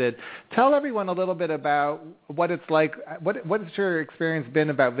visited. Tell everyone a little bit about what it's like. What has your experience been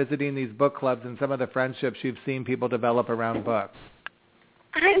about visiting these book clubs and some of the friendships you've seen people develop around books?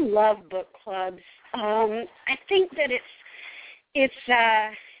 I love book clubs. I think that it's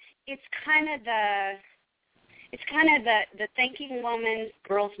kind of the thinking woman's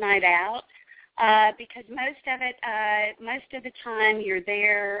girls' night out, because most of the time you're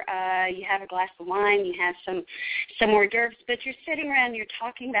there, you have a glass of wine, you have some hors d'oeuvres, but you're sitting around, you're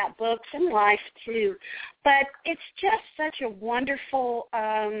talking about books and life too. But it's just such a wonderful.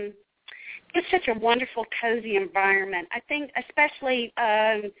 It's such a wonderful, cozy environment. I think, especially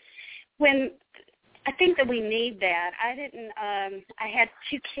when I think that we need that. I had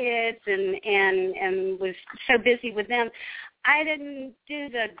 2 kids and was so busy with them. I didn't do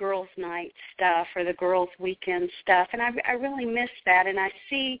the girls' night stuff or the girls' weekend stuff, and I really miss that. And I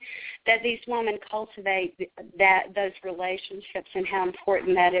see that these women cultivate those relationships and how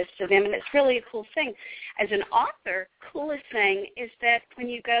important that is to them. And it's really a cool thing. As an author, coolest thing is that when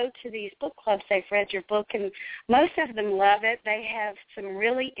you go to these book clubs, they've read your book, and most of them love it. They have some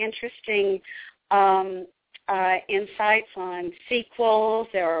really interesting insights on sequels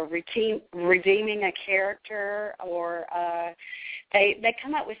or redeeming a character, or they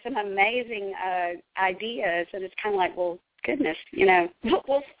come up with some amazing ideas, and it's kind of like, well, goodness,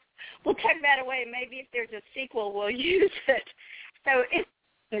 we'll tuck that away. Maybe if there's a sequel, we'll use it. So it's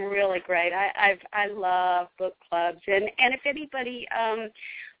really great. I love book clubs, and if anybody out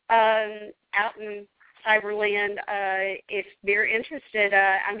in Cyberland, if they're interested,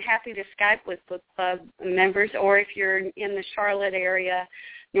 I'm happy to Skype with book club members, or if you're in the Charlotte area,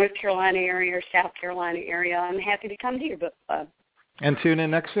 North Carolina area, or South Carolina area, I'm happy to come to your book club. And tune in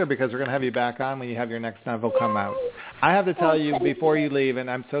next year, because we're going to have you back on when you have your next novel come out. I have to tell you before you leave, and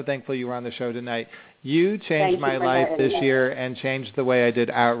I'm so thankful you were on the show tonight, you changed my life this year and changed the way I did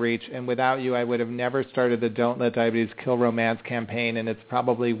outreach. And without you, I would have never started the Don't Let Diabetes Kill Romance campaign, and it's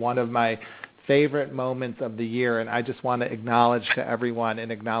probably one of my favorite moments of the year, and I just want to acknowledge to everyone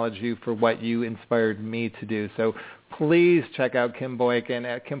and acknowledge you for what you inspired me to do. So please check out Kim Boykin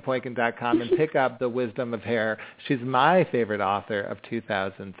at kimboykin.com and pick up The Wisdom of Hair. She's my favorite author of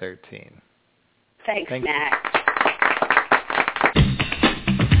 2013. Thanks, Matt.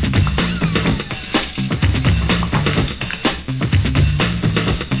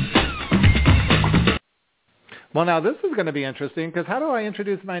 Well, now this is going to be interesting because how do I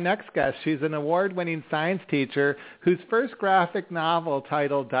introduce my next guest? She's an award-winning science teacher whose first graphic novel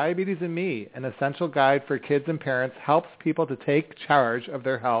titled Diabetes and Me, an essential guide for kids and parents, helps people to take charge of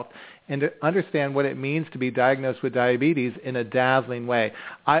their health and to understand what it means to be diagnosed with diabetes in a dazzling way.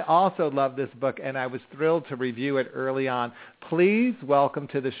 I also love this book, and I was thrilled to review it early on. Please welcome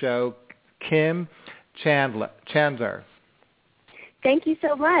to the show Kim Chandler. Thank you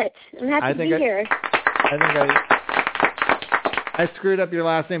so much. I'm happy to be here. I think I screwed up your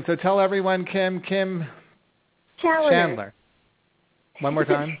last name. So tell everyone, Kim Chandler. One more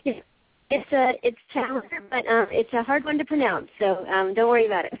time. It's Chandler, but it's a hard one to pronounce. So don't worry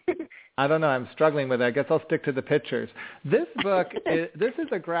about it. I don't know. I'm struggling with it. I guess I'll stick to the pictures. This book, this is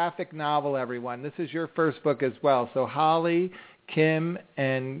a graphic novel, everyone. This is your first book as well. So Holly, Kim,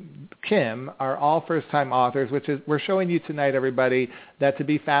 and Kim are all first-time authors, which is we're showing you tonight, everybody, that to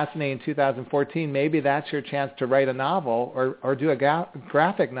be fascinating in 2014, maybe that's your chance to write a novel or do a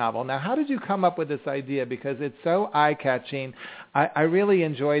graphic novel. Now, how did you come up with this idea? Because it's so eye-catching. I really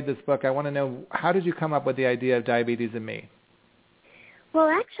enjoyed this book. I want to know, how did you come up with the idea of Diabetes and Me? Well,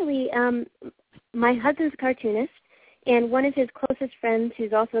 actually, my husband's a cartoonist, and one of his closest friends,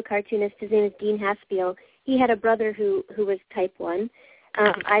 who's also a cartoonist, his name is Dean Haspiel. He had a brother who was type 1.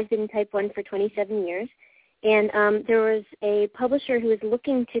 I've been type 1 for 27 years. And there was a publisher who was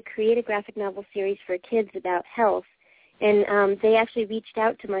looking to create a graphic novel series for kids about health. And they actually reached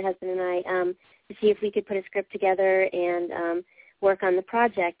out to my husband and I to see if we could put a script together and work on the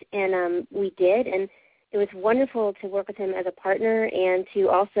project. And we did. And it was wonderful to work with him as a partner and to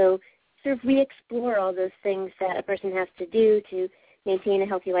also sort of re-explore all those things that a person has to do to maintain a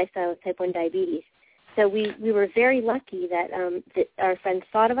healthy lifestyle with type 1 diabetes. So we were very lucky that our friends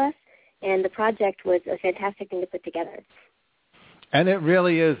thought of us, and the project was a fantastic thing to put together. And it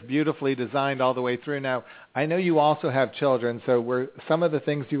really is beautifully designed all the way through. Now, I know you also have children, so were some of the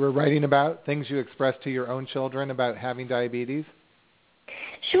things you were writing about things you expressed to your own children about having diabetes?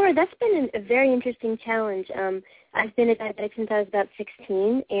 Sure, that's been a very interesting challenge. I've been a diabetic since I was about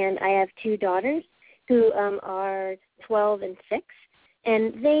 16, and I have two daughters who are 12 and 6.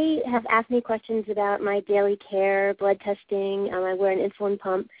 And they have asked me questions about my daily care, blood testing. I wear an insulin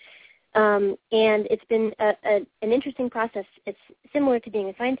pump. And it's been an interesting process. It's similar to being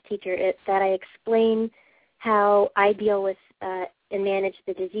a science teacher, that I explain how I deal with and manage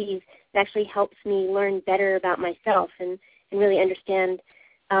the disease. It actually helps me learn better about myself and really understand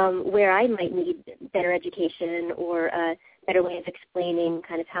where I might need better education or a better way of explaining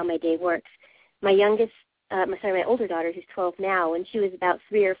kind of how my day works. My older daughter, who's 12 now, when she was about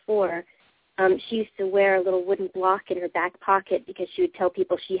 3 or 4, she used to wear a little wooden block in her back pocket because she would tell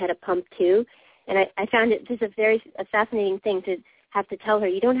people she had a pump too. And I found it just a fascinating thing to have to tell her,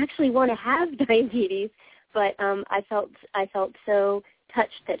 you don't actually want to have diabetes. But I felt so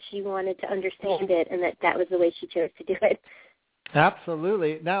touched that she wanted to understand it and that was the way she chose to do it.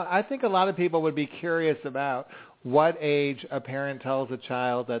 Absolutely. Now, I think a lot of people would be curious about what age a parent tells a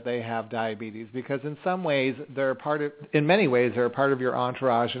child that they have diabetes, because in some ways in many ways they're a part of your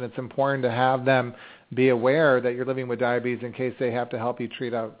entourage, and it's important to have them be aware that you're living with diabetes in case they have to help you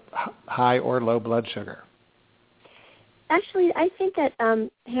treat out high or low blood sugar. Actually, I think that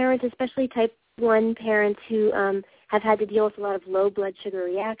parents, especially type 1 parents who have had to deal with a lot of low blood sugar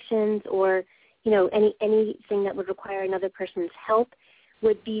reactions or anything that would require another person's help,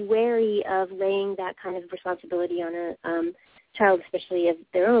 would be wary of laying that kind of responsibility on a child, especially of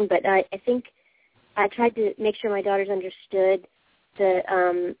their own. But I think I tried to make sure my daughters understood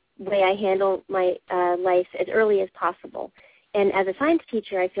the way I handle my life as early as possible. And as a science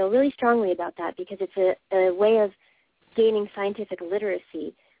teacher, I feel really strongly about that because it's a way of gaining scientific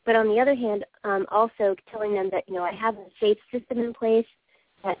literacy. But on the other hand, also telling them that, I have a safe system in place,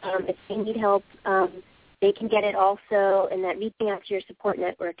 that if they need help, they can get it also, and that reaching out to your support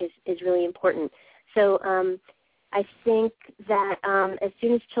network is really important. So I think that as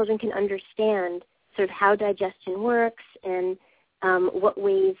soon as children can understand sort of how digestion works and what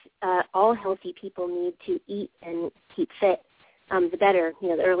ways all healthy people need to eat and keep fit, the better,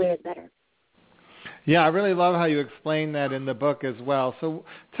 the earlier the better. Yeah, I really love how you explain that in the book as well. So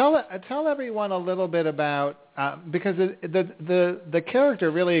tell everyone a little bit about because the character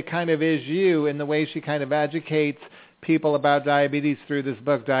really kind of is you in the way she kind of educates people about diabetes through this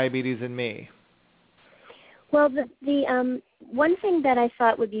book, Diabetes and Me. Well, the one thing that I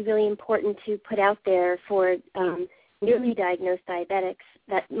thought would be really important to put out there for newly diagnosed diabetics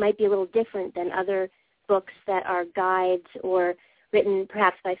that might be a little different than other books that are guides or written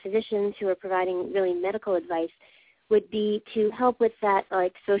perhaps by physicians who are providing really medical advice would be to help with that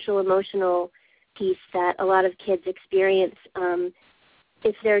like social emotional piece that a lot of kids experience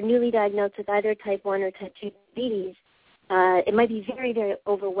if they're newly diagnosed with either type 1 or type 2 diabetes. It might be very, very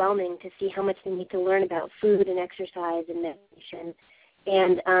overwhelming to see how much they need to learn about food and exercise and medication.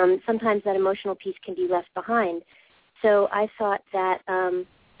 And sometimes that emotional piece can be left behind. So I thought that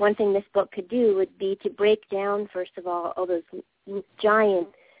one thing this book could do would be to break down, first of all those giant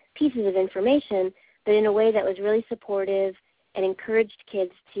pieces of information, but in a way that was really supportive and encouraged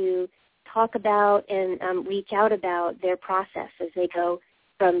kids to talk about and reach out about their process as they go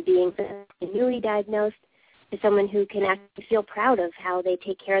from being newly diagnosed to someone who can actually feel proud of how they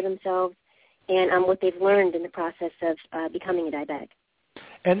take care of themselves and what they've learned in the process of becoming a diabetic.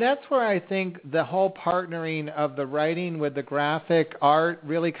 And that's where I think the whole partnering of the writing with the graphic art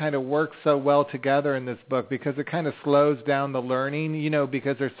really kind of works so well together in this book because it kind of slows down the learning,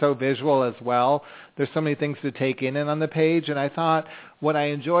 because they're so visual as well. There's so many things to take in and on the page. And I thought what I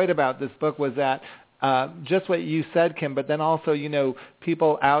enjoyed about this book was that just what you said, Kim, but then also,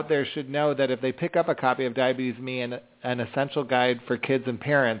 people out there should know that if they pick up a copy of Diabetes Me and an essential guide for kids and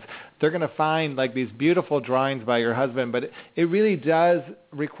parents, they're going to find like these beautiful drawings by your husband, but it really does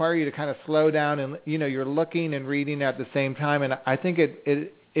require you to kind of slow down and, you're looking and reading at the same time. And I think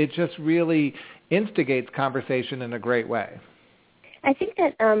it just really instigates conversation in a great way. I think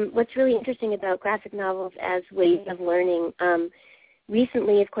that what's really interesting about graphic novels as ways of learning,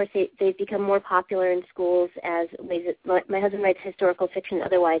 recently, of course, they've become more popular in schools as ways that my husband writes historical fiction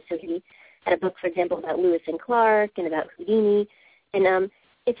otherwise, so he had a book, for example, about Lewis and Clark and about Houdini. And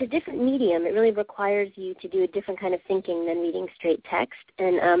it's a different medium. It really requires you to do a different kind of thinking than reading straight text.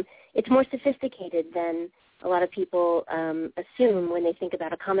 And it's more sophisticated than a lot of people assume when they think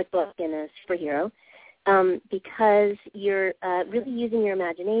about a comic book and a superhero because you're really using your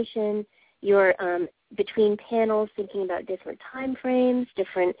imagination. You're between panels thinking about different time frames,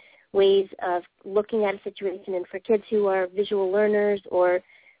 different ways of looking at a situation. And for kids who are visual learners or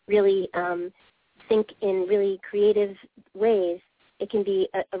really think in really creative ways, it can be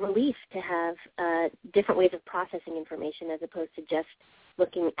a relief to have different ways of processing information as opposed to just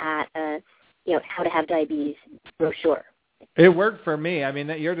looking at, how to have diabetes brochure. It worked for me. I mean,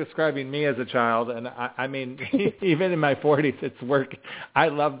 you're describing me as a child, and I mean, even in my 40s, it's work. I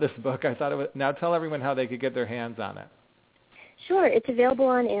love this book. I thought it was. Now tell everyone how they could get their hands on it. Sure. It's available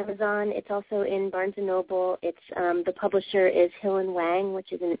on Amazon. It's also in Barnes & Noble. It's the publisher is Hill and Wang,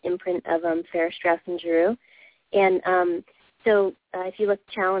 which is an imprint of Farrar, Straus & Giroux. And so if you look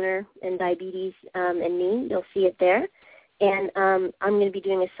Challoner and Diabetes and Me, you'll see it there. And I'm going to be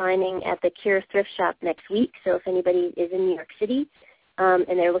doing a signing at the Cure Thrift Shop next week. So if anybody is in New York City and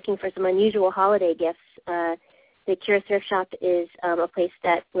they're looking for some unusual holiday gifts, the Cure Thrift Shop is a place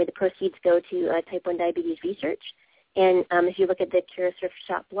where the proceeds go to type 1 diabetes research. And if you look at the Cure Thrift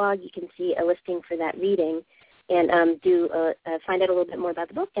Shop blog, you can see a listing for that reading and find out a little bit more about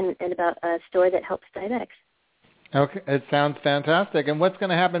the book and about a store that helps diabetics. Okay, it sounds fantastic. And what's going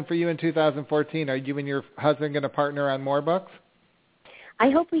to happen for you in 2014? Are you and your husband going to partner on more books? I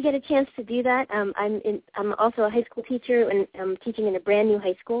hope we get a chance to do that. I'm also a high school teacher, and I'm teaching in a brand new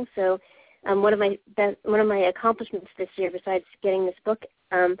high school. So one of my accomplishments this year, besides getting this book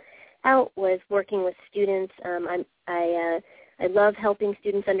out, was working with students. I love helping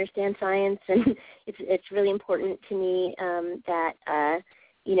students understand science, and it's really important to me that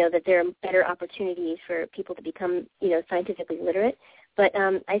there are better opportunities for people to become, scientifically literate. But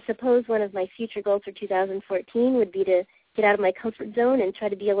I suppose one of my future goals for 2014 would be to get out of my comfort zone and try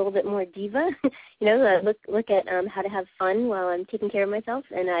to be a little bit more diva, look at how to have fun while I'm taking care of myself.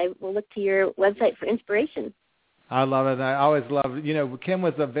 And I will look to your website for inspiration. I love it. I always love, Kim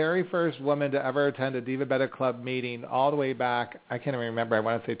was the very first woman to ever attend a Divabetic Club meeting all the way back, I can't even remember, I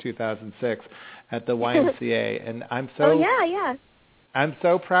want to say 2006, at the YMCA. And I'm so... Oh, yeah. I'm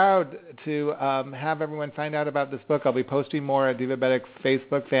so proud to have everyone find out about this book. I'll be posting more at Divabetic's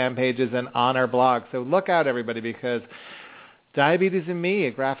Facebook fan pages and on our blog. So look out, everybody, because Diabetes and Me,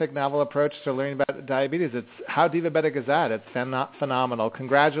 a graphic novel approach to learning about diabetes. It's how divabetic is that? It's phenomenal.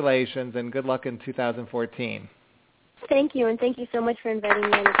 Congratulations and good luck in 2014. Thank you, and thank you so much for inviting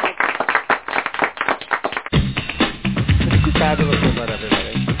me on the podcast. fabulousness with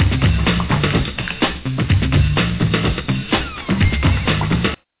everybody.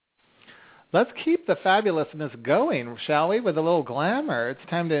 Let's keep the fabulousness going, shall we, with a little glamour. It's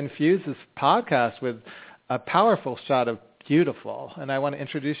time to infuse this podcast with a powerful shot of beautiful. And I want to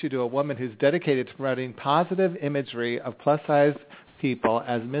introduce you to a woman who's dedicated to promoting positive imagery of plus-size people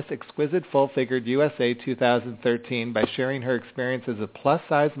as Miss Exquisite Full-Figured USA 2013 by sharing her experience as a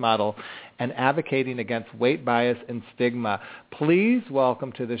plus-size model and advocating against weight bias and stigma. Please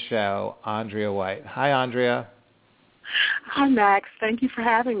welcome to the show, Andrea White. Hi, Andrea. Hi, Max. Thank you for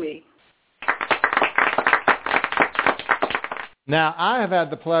having me. Now, I have had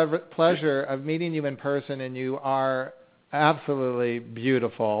the pleasure of meeting you in person, and you are absolutely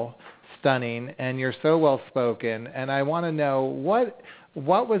beautiful, stunning, and you're so well-spoken. And I want to know, what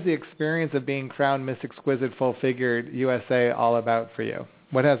was the experience of being crowned Miss Exquisite Full-Figured USA all about for you?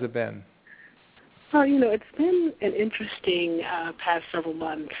 What has it been? Well, it's been an interesting past several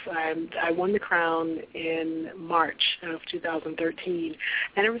months. I won the crown in March of 2013,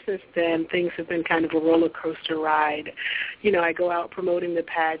 and ever since then, things have been kind of a roller coaster ride. I go out promoting the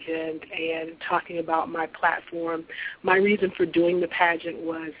pageant and talking about my platform. My reason for doing the pageant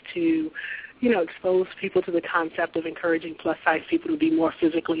was to expose people to the concept of encouraging plus-size people to be more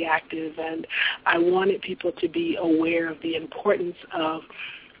physically active, and I wanted people to be aware of the importance of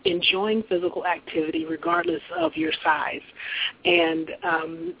enjoying physical activity regardless of your size, and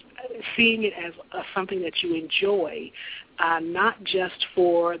seeing it as something that you enjoy, not just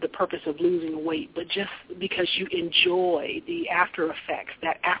for the purpose of losing weight, but just because you enjoy the after effects,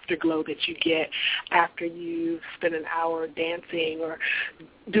 that afterglow that you get after you spend an hour dancing or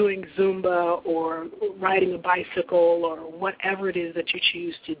doing Zumba or riding a bicycle or whatever it is that you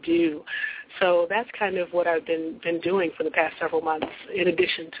choose to do. So that's kind of what I've been doing for the past several months, in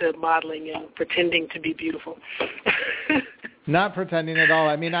addition to modeling and pretending to be beautiful. Not pretending at all.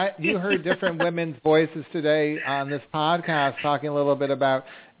 I mean, you heard different women's voices today on this podcast talking a little bit about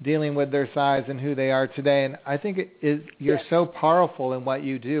dealing with their size and who they are today. And I think you're so powerful in what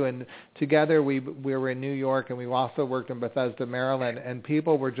you do. And together we were in New York, and we also worked in Bethesda, Maryland, and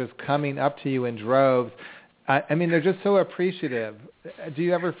people were just coming up to you in droves. I mean, they're just so appreciative. Do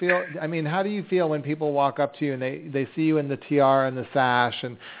you ever feel, how do you feel when people walk up to you and they see you in the tiara and the sash?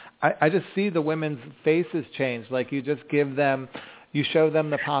 And I just see the women's faces change, like you just you show them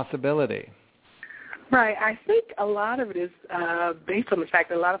the possibility. Right. I think a lot of it is based on the fact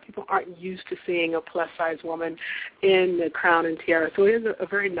that a lot of people aren't used to seeing a plus-size woman in the crown and tiara. So it is a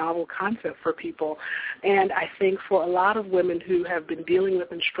very novel concept for people. And I think for a lot of women who have been dealing with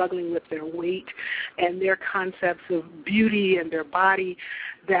and struggling with their weight and their concepts of beauty and their body,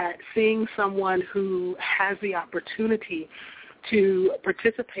 that seeing someone who has the opportunity to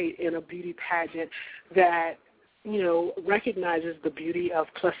participate in a beauty pageant that recognizes the beauty of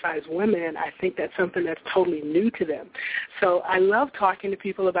plus-size women, I think that's something that's totally new to them. So I love talking to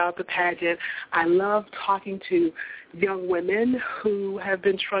people about the pageant. I love talking to young women who have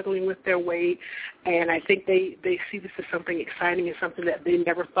been struggling with their weight, and I think they see this as something exciting and something that they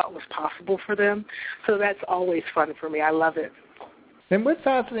never thought was possible for them. So that's always fun for me. I love it. And what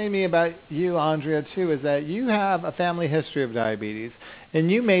fascinated me about you, Andrea, too, is that you have a family history of diabetes, and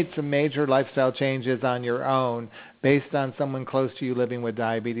you made some major lifestyle changes on your own based on someone close to you living with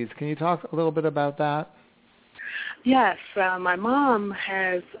diabetes. Can you talk a little bit about that? Yes, my mom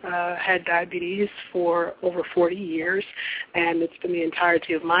has had diabetes for over 40 years, and it's been the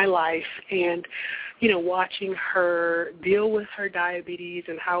entirety of my life. And watching her deal with her diabetes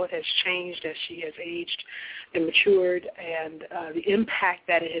and how it has changed as she has aged and matured, and the impact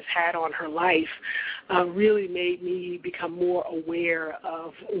that it has had on her life really made me become more aware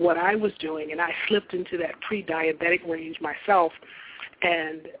of what I was doing. And I slipped into that pre-diabetic range myself.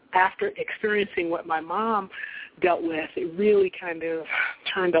 And after experiencing what my mom dealt with, it really kind of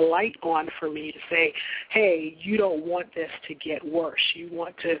turned a light on for me to say, hey, you don't want this to get worse. You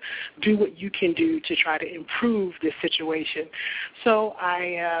want to do what you can do to try to improve this situation. So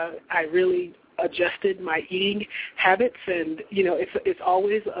I really adjusted my eating habits, and it's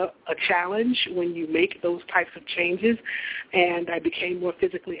always a challenge when you make those types of changes, and I became more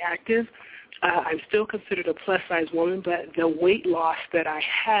physically active. I'm still considered a plus-size woman, but the weight loss that I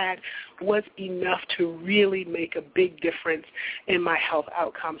had was enough to really make a big difference in my health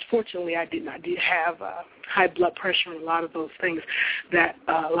outcomes. Fortunately, I did have high blood pressure and a lot of those things that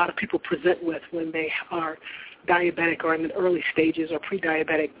a lot of people present with when they are diabetic or in the early stages or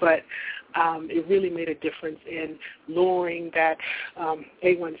pre-diabetic, but it really made a difference in lowering that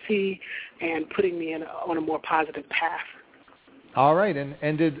A1C and putting me on a more positive path. All right,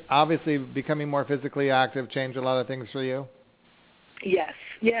 and did obviously becoming more physically active change a lot of things for you? Yes.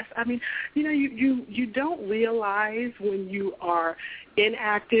 I mean, you don't realize when you are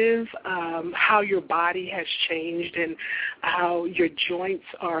inactive how your body has changed and how your joints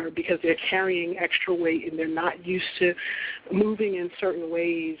are, because they're carrying extra weight and they're not used to moving in certain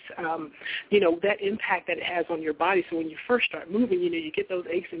ways, that impact that it has on your body. So when you first start moving, you get those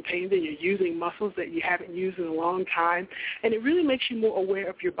aches and pains and you're using muscles that you haven't used in a long time, and it really makes you more aware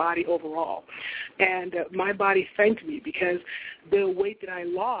of your body overall. And my body thanked me, because the weight that I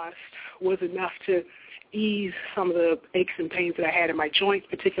lost was enough to ease some of the aches and pains that I had in my joints,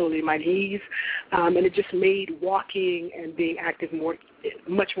 particularly my knees, and it just made walking and being active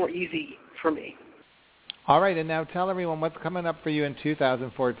much more easy for me. All right, and now tell everyone what's coming up for you in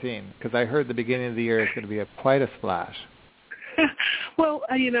 2014, because I heard the beginning of the year is going to be quite a splash. Well,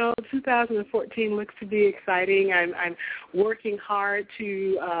 2014 looks to be exciting. I'm working hard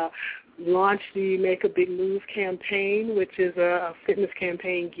to launched the Make a Big Move campaign, which is a fitness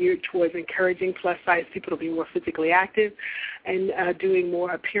campaign geared towards encouraging plus-size people to be more physically active, and doing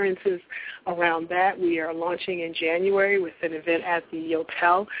more appearances around that. We are launching in January with an event at the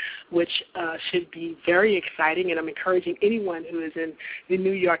Hotel, which should be very exciting, and I'm encouraging anyone who is in the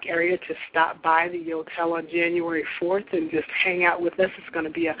New York area to stop by the Hotel on January 4th and just hang out with us. It's going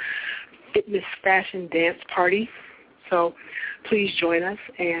to be a fitness, fashion, dance party. So please join us.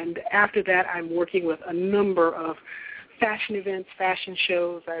 And after that, I'm working with a number of fashion events, fashion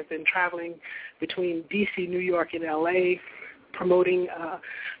shows. I've been traveling between D.C., New York, and L.A., promoting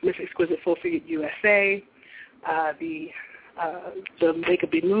Miss Exquisite Full Figured USA, the Make a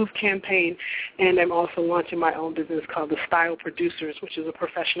Big Move campaign, and I'm also launching my own business called The Style Producers, which is a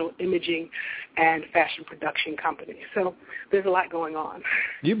professional imaging and fashion production company. So there's a lot going on.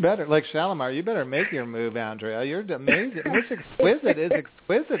 You better, like Shalimar, you better make your move, Andrea. You're amazing. Miss Exquisite is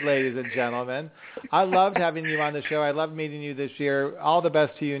exquisite, ladies and gentlemen. I loved having you on the show. I loved meeting you this year. All the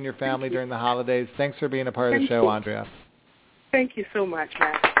best to you and your family during the holidays. Thanks for being a part of the show, Andrea. Thank you so much,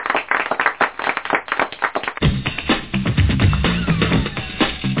 Matt.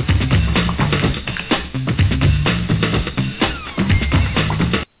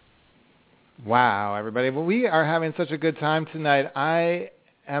 Wow, everybody. Well, we are having such a good time tonight. I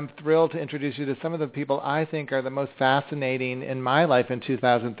am thrilled to introduce you to some of the people I think are the most fascinating in my life in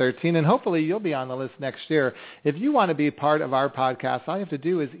 2013, and hopefully you'll be on the list next year. If you want to be part of our podcast, all you have to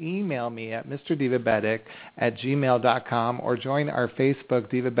do is email me at mrdivabetic@gmail.com or join our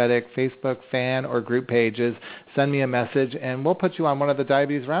Facebook Divabetic Facebook fan or group pages. Send me a message, and we'll put you on one of the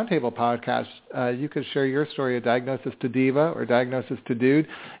Diabetes Roundtable podcasts. You could share your story of diagnosis to diva or diagnosis to dude.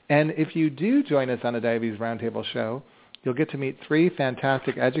 And if you do join us on a Diabetes Roundtable show, you'll get to meet 3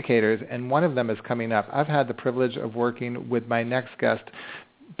 fantastic educators, and one of them is coming up. I've had the privilege of working with my next guest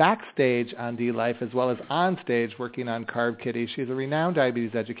backstage on D-Life as well as on stage working on Carb Kitty. She's a renowned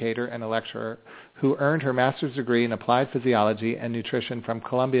diabetes educator and a lecturer who earned her master's degree in applied physiology and nutrition from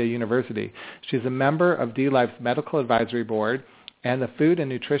Columbia University. She's a member of D-Life's medical advisory board and the food and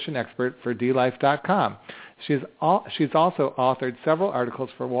nutrition expert for DLife.com. She's also authored several articles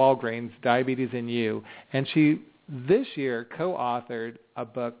for Walgreens, Diabetes in You, and she this year co-authored a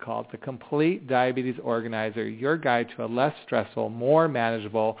book called The Complete Diabetes Organizer, Your Guide to a Less Stressful, More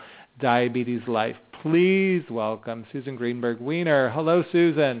Manageable Diabetes Life. Please welcome Susan Greenberg-Weiner. Hello,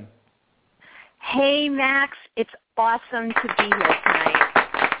 Susan. Hey, Max. It's awesome to be here tonight.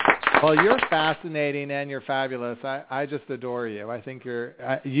 Well, you're fascinating and you're fabulous. I just adore you. I think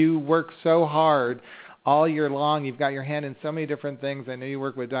you work so hard all year long. You've got your hand in so many different things. I know you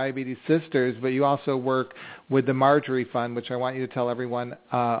work with Diabetes Sisters, but you also work with the Marjorie Fund, which I want you to tell everyone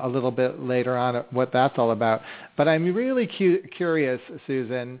a little bit later on what that's all about. But I'm really curious,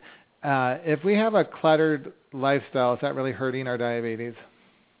 Susan, if we have a cluttered lifestyle, is that really hurting our diabetes?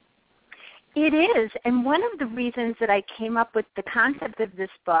 It is, and one of the reasons that I came up with the concept of this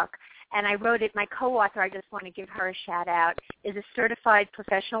book, and I wrote it, my co-author, I just want to give her a shout out, is a certified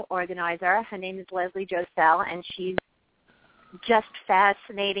professional organizer. Her name is Leslie Josell, and she's just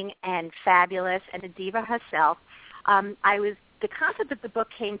fascinating and fabulous and a diva herself. The concept of the book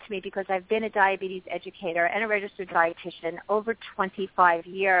came to me because I've been a diabetes educator and a registered dietitian over 25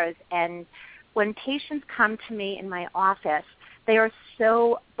 years, and when patients come to me in my office, they are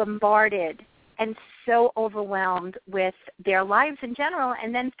so bombarded and so overwhelmed with their lives in general,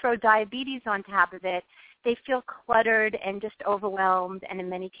 and then throw diabetes on top of it, they feel cluttered and just overwhelmed and in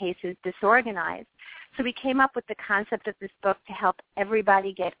many cases disorganized. So we came up with the concept of this book to help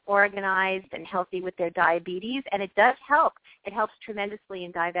everybody get organized and healthy with their diabetes, and it does help. It helps tremendously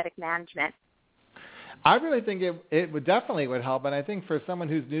in diabetic management. I really think it would definitely would help, and I think for someone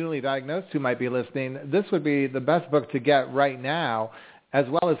who's newly diagnosed who might be listening, this would be the best book to get right now, as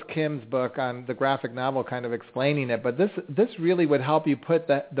well as Kim's book on the graphic novel kind of explaining it. But this really would help you put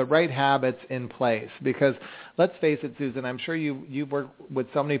the right habits in place, because let's face it, Susan, I'm sure you work with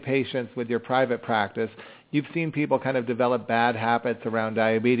so many patients with your private practice. You've seen people kind of develop bad habits around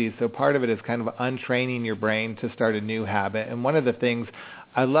diabetes, so part of it is kind of untraining your brain to start a new habit. And one of the things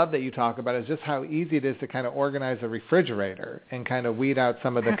I love that you talk about is just how easy it is to kind of organize a refrigerator and kind of weed out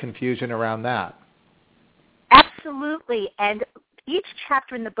some of the confusion around that. Absolutely. And each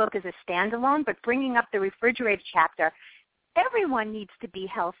chapter in the book is a standalone, but bringing up the refrigerator chapter, everyone needs to be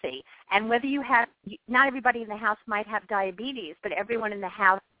healthy. And whether you have, not everybody in the house might have diabetes, but everyone in the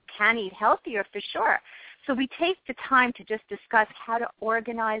house can eat healthier for sure. So we take the time to just discuss how to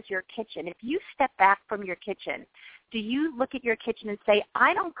organize your kitchen. If you step back from your kitchen, do you look at your kitchen and say,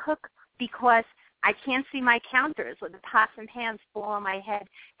 I don't cook because I can't see my counters, or the pots and pans fall on my head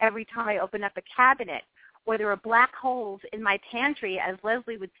every time I open up a cabinet, or there are black holes in my pantry, as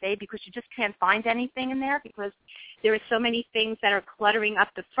Leslie would say, because you just can't find anything in there because there are so many things that are cluttering up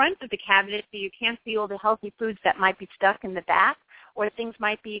the front of the cabinet, so you can't see all the healthy foods that might be stuck in the back, or things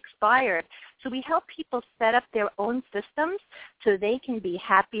might be expired. So we help people set up their own systems so they can be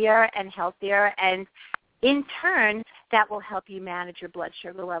happier and healthier, and in turn, that will help you manage your blood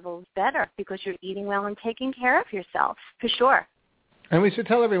sugar levels better because you're eating well and taking care of yourself, for sure. And we should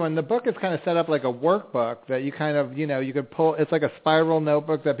tell everyone, the book is kind of set up like a workbook that you kind of, you could pull. It's like a spiral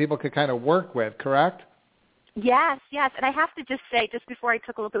notebook that people could kind of work with, correct? Yes. And I have to just say, just before I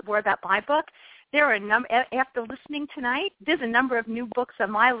talk a little bit more about my book, there are after listening tonight, there's a number of new books on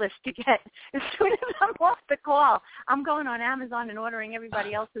my list to get as soon as I'm off the call. I'm going on Amazon and ordering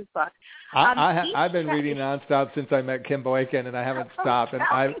everybody else's book. I've been reading nonstop since I met Kim Boykin, and I haven't stopped. And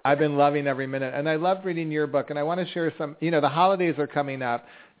I've been loving every minute. And I loved reading your book. And I want to share some, the holidays are coming up.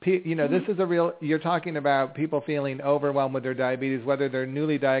 This is you're talking about people feeling overwhelmed with their diabetes, whether they're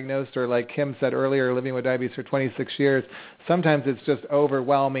newly diagnosed or, like Kim said earlier, living with diabetes for 26 years. Sometimes it's just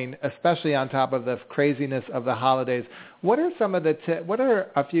overwhelming, especially on top of the craziness of the holidays. What are what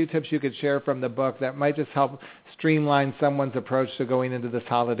are a few tips you could share from the book that might just help streamline someone's approach to going into this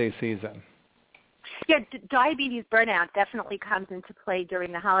holiday season? Yeah, diabetes burnout definitely comes into play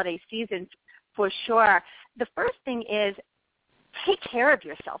during the holiday season for sure. The first thing is, take care of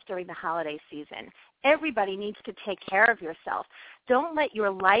yourself during the holiday season. Everybody needs to take care of yourself. Don't let your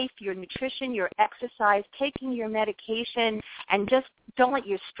life, your nutrition, your exercise, taking your medication, and just don't let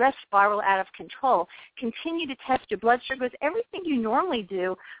your stress spiral out of control. Continue to test your blood sugars. Everything you normally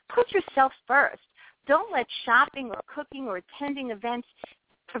do, put yourself first. Don't let shopping or cooking or attending events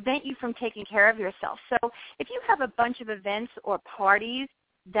prevent you from taking care of yourself. So if you have a bunch of events or parties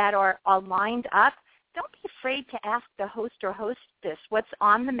that are lined up, don't be afraid to ask the host or hostess what's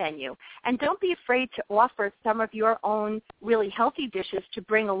on the menu. And don't be afraid to offer some of your own really healthy dishes to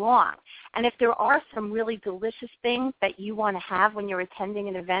bring along. And if there are some really delicious things that you want to have when you're attending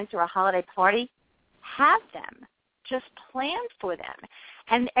an event or a holiday party, have them. Just plan for them.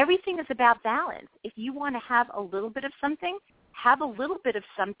 And everything is about balance. If you want to have a little bit of something, have a little bit of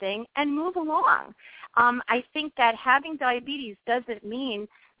something and move along. I think that having diabetes doesn't mean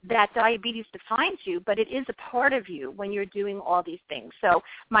that diabetes defines you, but it is a part of you when you're doing all these things. So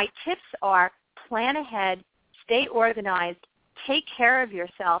my tips are plan ahead, stay organized, take care of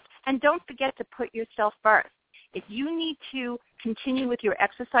yourself, and don't forget to put yourself first. If you need to continue with your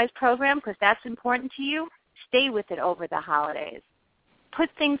exercise program because that's important to you, stay with it over the holidays. Put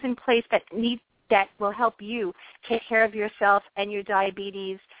things in place that will help you take care of yourself and your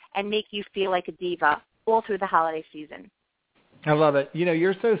diabetes and make you feel like a diva all through the holiday season. I love it.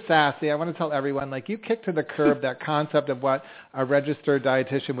 You're so sassy. I want to tell everyone, you kick to the curb that concept of what a registered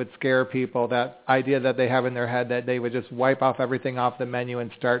dietitian would scare people, that idea that they have in their head that they would just wipe off everything off the menu and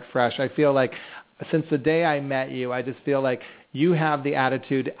start fresh. I feel like since the day I met you, I just feel like you have the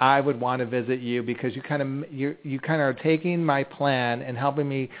attitude I would want to visit you because you kind of are taking my plan and helping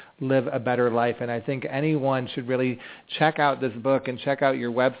me live a better life. And I think anyone should really check out this book and check out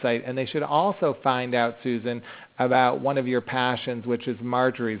your website. And they should also find out, Susan, about one of your passions, which is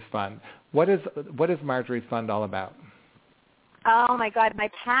Marjorie's Fund. What is Marjorie's Fund all about? Oh, my God. My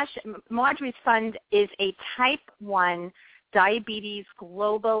passion, Marjorie's Fund is a type 1 diabetes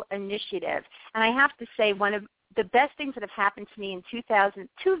global initiative. And I have to say one of the best things that have happened to me in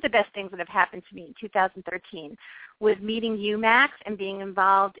 2013 was meeting you, Max, and being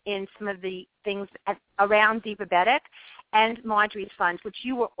involved in some of the things around Divabetic. and Marjorie's Fund, which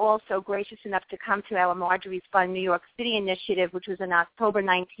you were also gracious enough to come to our Marjorie's Fund New York City initiative, which was on October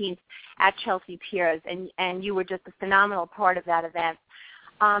 19th at Chelsea Piers, and you were just a phenomenal part of that event.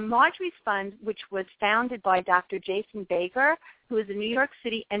 Marjorie's Fund, which was founded by Dr. Jason Baker, who is a New York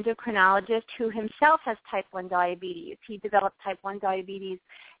City endocrinologist who himself has type 1 diabetes. He developed type 1 diabetes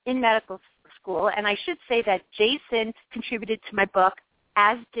in medical school, and I should say that Jason contributed to my book,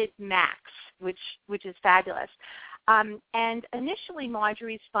 as did Max, which is fabulous. And initially,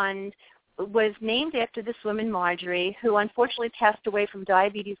 Marjorie's Fund was named after this woman, Marjorie, who unfortunately passed away from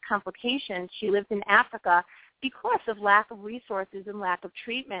diabetes complications. She lived in Africa because of lack of resources and lack of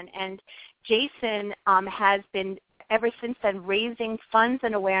treatment. And Jason has been, ever since then, raising funds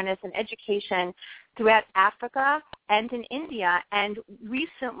and awareness and education throughout Africa and in India. And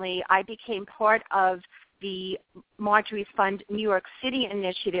recently, I became part of the Marjorie's Fund New York City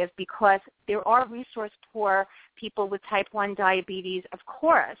initiative because there are resource poor people with type 1 diabetes, of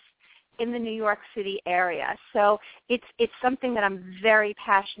course, in the New York City area. So it's something that I'm very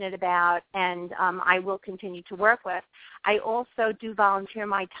passionate about, and I will continue to work with. I also do volunteer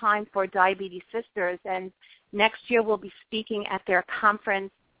my time for Diabetes Sisters, and next year we'll be speaking at their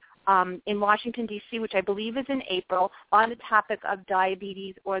conference in Washington, D.C., which I believe is in April, on the topic of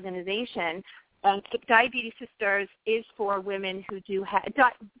diabetes organization. And Diabetes Sisters is for women who do have,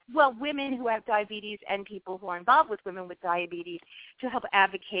 women who have diabetes and people who are involved with women with diabetes to help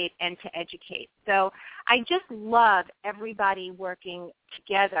advocate and to educate. So I just love everybody working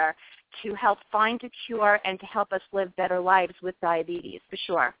together to help find a cure and to help us live better lives with diabetes, for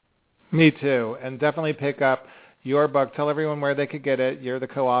sure. Me too, and definitely pick up your book. Tell everyone where they could get it. You're the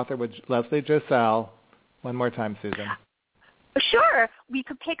co-author with Leslie Giselle. One more time, Susan. Sure. We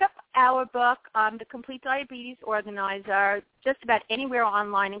could pick up our book, The Complete Diabetes Organizer, just about anywhere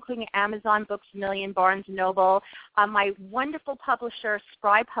online, including Amazon, Books A Million, Barnes & Noble. My wonderful publisher,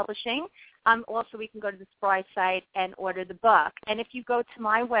 Spry Publishing. Also, we can go to the Spry site and order the book. And if you go to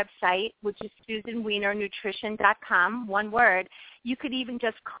my website, which is SusanWienerNutrition.com, one word, you could even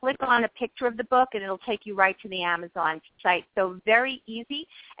just click on a picture of the book and it'll take you right to the Amazon site. So very easy.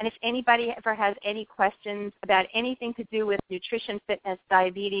 And if anybody ever has any questions about anything to do with nutrition, fitness,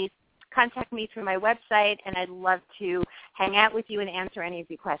 diabetes, contact me through my website, and I'd love to hang out with you and answer any of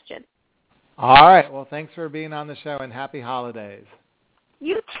your questions. All right. Well, thanks for being on the show, and happy holidays.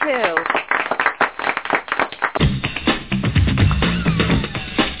 You too.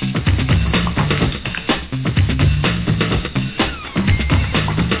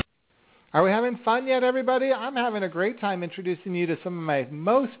 Are we having fun yet, everybody? I'm having a great time introducing you to some of my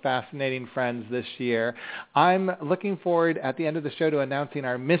most fascinating friends this year. I'm looking forward at the end of the show to announcing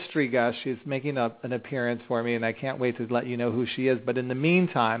our mystery guest. She's making an appearance for me, and I can't wait to let you know who she is. But in the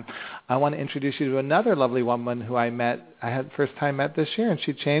meantime, I want to introduce you to another lovely woman who I had first time met this year, and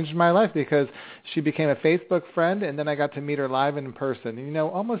she changed my life because she became a Facebook friend, and then I got to meet her live and in person. And,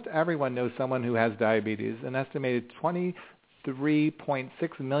 almost everyone knows someone who has diabetes. An estimated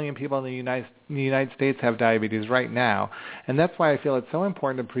 23.6 million people in the United States have diabetes right now, and that's why I feel it's so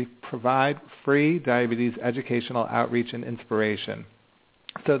important to provide free diabetes educational outreach and inspiration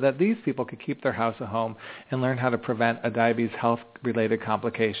so that these people can keep their house a home and learn how to prevent a diabetes health-related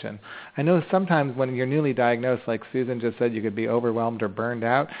complication. I know sometimes when you're newly diagnosed, like Susan just said, you could be overwhelmed or burned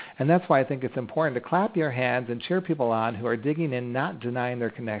out, and that's why I think it's important to clap your hands and cheer people on who are digging in, not denying their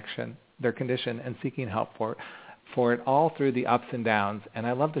condition, and seeking help for it all through the ups and downs, and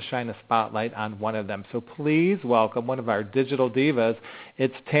I love to shine a spotlight on one of them. So please welcome one of our digital divas.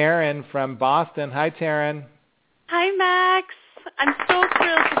 It's Taryn from Boston. Hi, Taryn. Hi, Max. I'm so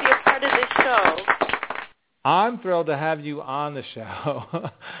thrilled to be a part of this show. I'm thrilled to have you on the show.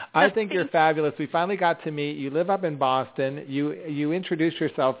 I think you're fabulous. We finally got to meet. You live up in Boston. You introduced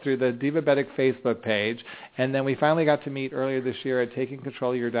yourself through the Divabetic Facebook page, and then we finally got to meet earlier this year at Taking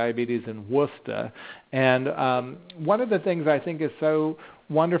Control of Your Diabetes in Worcester. And one of the things I think is so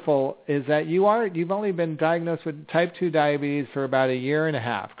wonderful is that you've only been diagnosed with type 2 diabetes for about a year and a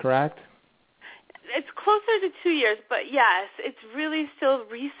half, correct? It's closer to 2 years, but yes, it's really still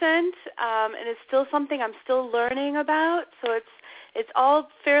recent, and it's still something I'm still learning about. So it's all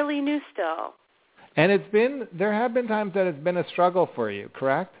fairly new still. And there have been times that it's been a struggle for you,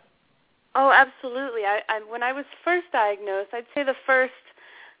 correct? Oh, absolutely. When I was first diagnosed, I'd say the first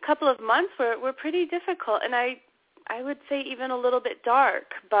couple of months were pretty difficult, and I would say even a little bit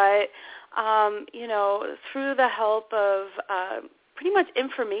dark. But through the help of pretty much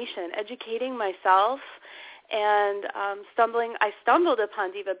information, educating myself, and I stumbled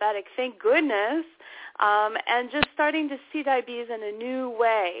upon Divabetic, thank goodness, and just starting to see diabetes in a new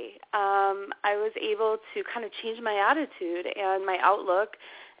way. I was able to kind of change my attitude and my outlook,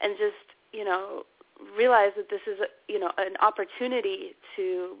 and just, realize that this is, an opportunity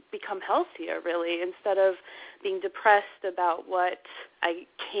to become healthier, really, instead of being depressed about what I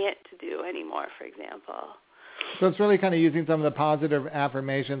can't do anymore, for example. So it's really kind of using some of the positive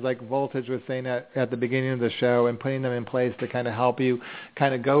affirmations like Voltage was saying at the beginning of the show, and putting them in place to kind of help you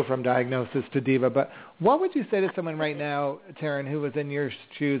kind of go from diagnosis to diva. But what would you say to someone right now, Taryn, who was in your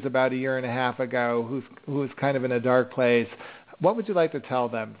shoes about a year and a half ago, who's kind of in a dark place? What would you like to tell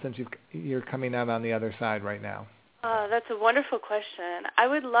them since you're coming out on the other side right now? That's a wonderful question. I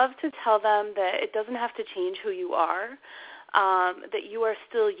would love to tell them that it doesn't have to change who you are. That you are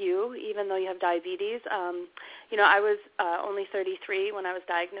still you, even though you have diabetes. I was only 33 when I was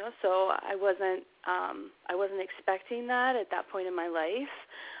diagnosed, so I wasn't expecting that at that point in my life,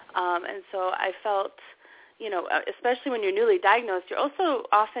 and so I felt, especially when you're newly diagnosed, you're also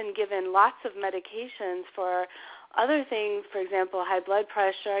often given lots of medications for other things. For example, high blood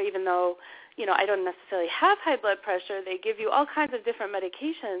pressure. Even though I don't necessarily have high blood pressure, they give you all kinds of different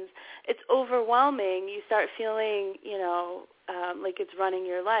medications. It's overwhelming. You start feeling, like it's running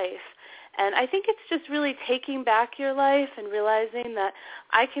your life. And I think it's just really taking back your life and realizing that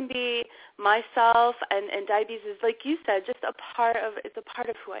I can be myself, and diabetes is, like you said, just it's a part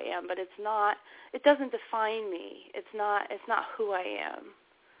of who I am, but it doesn't define me. It's not who I am.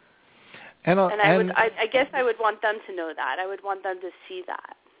 I guess I would want them to know that. I would want them to see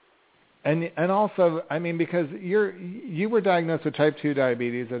that. And also, I mean, because you were diagnosed with type 2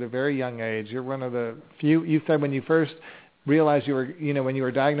 diabetes at a very young age. You're one of the few. You said when you first realized you were, when you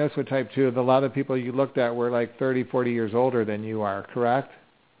were diagnosed with type 2, a lot of people you looked at were like 30, 40 years older than you are, correct?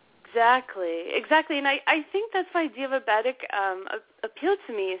 Exactly. And I think that's why Divabetic appealed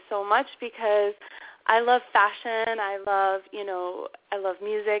to me so much, because I love fashion, I love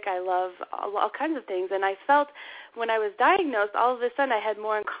music, I love all kinds of things. And I felt when I was diagnosed, all of a sudden I had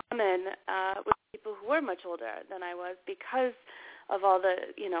more in common with people who were much older than I was, because of all the,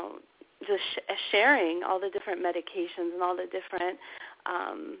 sharing all the different medications and all the different,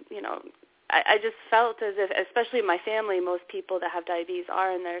 I just felt as if, especially in my family, most people that have diabetes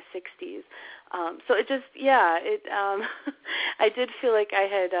are in their 60s. So it just, I did feel like I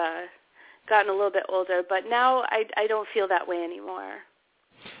had gotten a little bit older, but now I don't feel that way anymore.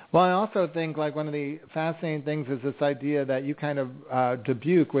 Well, I also think like one of the fascinating things is this idea that you kind of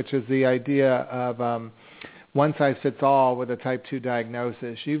debunk, which is the idea of one size fits all with a type 2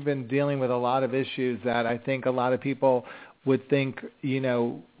 diagnosis. You've been dealing with a lot of issues that I think a lot of people would think,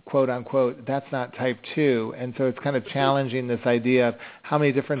 quote unquote, that's not type 2. And so it's kind of challenging this idea of how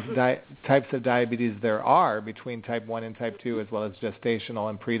many different types of diabetes there are between type 1 and type 2, as well as gestational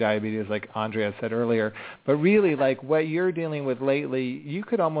and prediabetes, like Andrea said earlier. But really, like what you're dealing with lately, you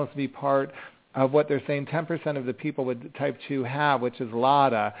could almost be part of what they're saying 10% of the people with type 2 have, which is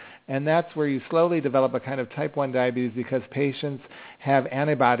LADA. And that's where you slowly develop a kind of type 1 diabetes, because patients have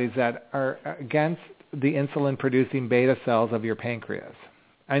antibodies that are against the insulin-producing beta cells of your pancreas.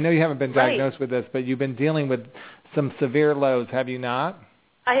 I know you haven't been diagnosed with this, but you've been dealing with some severe lows, have you not?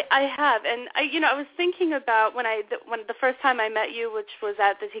 I have, and I was thinking about when the first time I met you, which was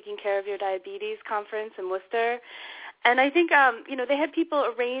at the Taking Care of Your Diabetes conference in Worcester, and I think they had people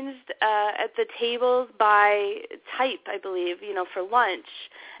arranged at the tables by type, I believe, for lunch.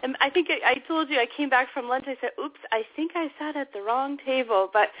 And I think I told you I came back from lunch. I said, "Oops, I think I sat at the wrong table."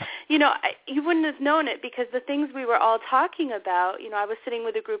 But you wouldn't have known it, because the things we were all talking about. I was sitting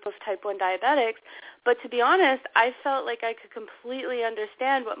with a group of type 1 diabetics. But to be honest, I felt like I could completely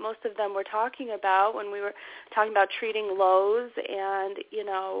understand what most of them were talking about when we were talking about treating lows and,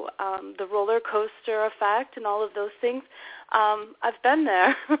 the roller coaster effect and all of those things. I've been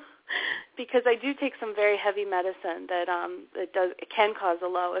there because I do take some very heavy medicine that it can cause a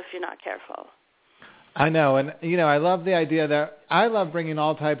low if you're not careful. I know, and I love the idea that I love bringing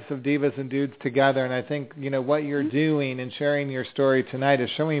all types of divas and dudes together, and I think what you're doing and sharing your story tonight is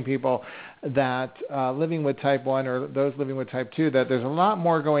showing people that living with type 1 or those living with type 2, that there's a lot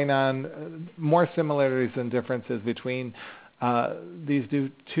more going on, more similarities than differences between these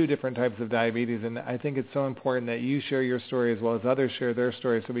two different types of diabetes. And I think it's so important that you share your story as well as others share their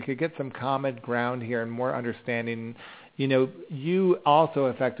stories, so we could get some common ground here and more understanding. You also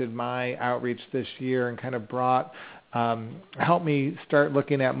affected my outreach this year and kind of brought, helped me start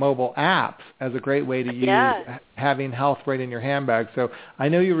looking at mobile apps as a great way to use having health right in your handbag. So I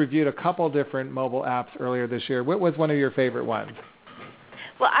know you reviewed a couple different mobile apps earlier this year. What was one of your favorite ones?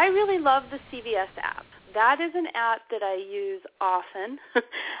 Well, I really love the CVS app. that is an app that I use often.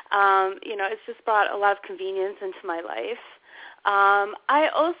 It's just brought a lot of convenience into my life. I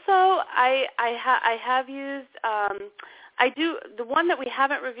have used, the one that we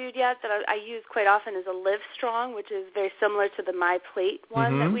haven't reviewed yet that I use quite often is a Live Strong, which is very similar to the My Plate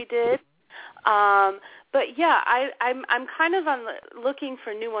one that we did. But yeah, I'm kind of looking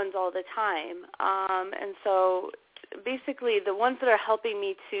for new ones all the time. And so basically the ones that are helping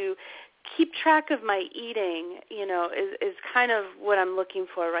me to keep track of my eating, is kind of what I'm looking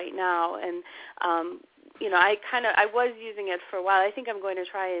for right now. And, I was using it for a while. I think I'm going to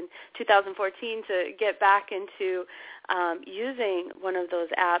try in 2014 to get back into using one of those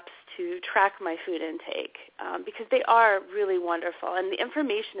apps to track my food intake because they are really wonderful. And the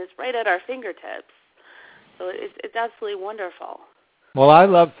information is right at our fingertips. So it's absolutely wonderful. Well, I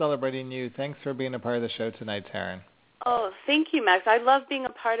love celebrating you. Thanks for being a part of the show tonight, Taryn. Oh, thank you, Max. I love being a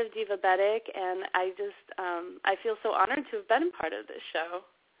part of Divabetic, and I feel so honored to have been a part of this show.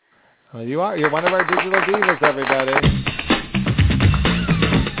 Well, you are. You're one of our digital divas, everybody.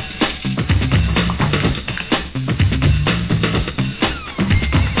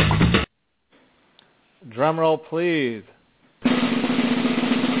 Drum roll, please.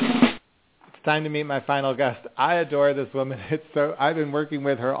 It's time to meet my final guest. I adore this woman. I've been working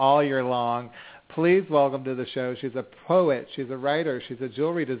with her all year long. Please welcome to the show. She's a poet. She's a writer. She's a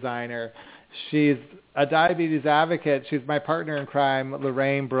jewelry designer. She's a diabetes advocate. She's my partner in crime,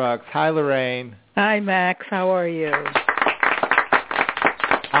 Lorraine Brooks. Hi, Lorraine. Hi, Max. How are you?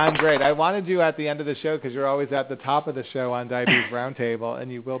 I'm great. I wanted you at the end of the show because you're always at the top of the show on Diabetes Roundtable,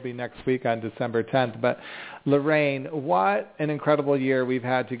 and you will be next week on December 10th. But, Lorraine, what an incredible year we've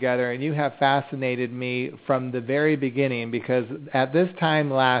had together, and you have fascinated me from the very beginning because at this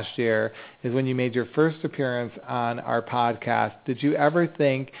time last year is when you made your first appearance on our podcast. Did you ever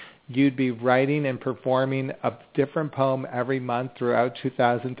think you'd be writing and performing a different poem every month throughout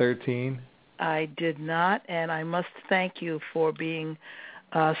 2013? I did not, and I must thank you for being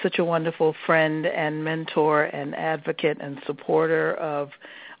such a wonderful friend and mentor and advocate and supporter of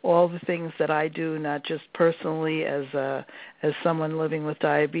all the things that I do, not just personally as someone living with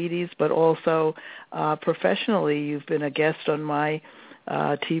diabetes, but also professionally. You've been a guest on my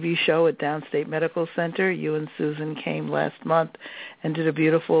TV show at Downstate Medical Center. You and Susan came last month and did a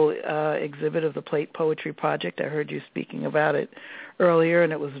beautiful exhibit of the Plate Poetry Project. I heard you speaking about it earlier,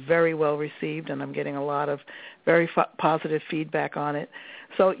 and it was very well received, and I'm getting a lot of very positive feedback on it.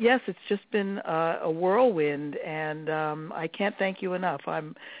 So, yes, it's just been a whirlwind, and I can't thank you enough.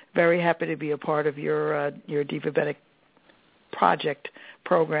 I'm very happy to be a part of your Divabetic project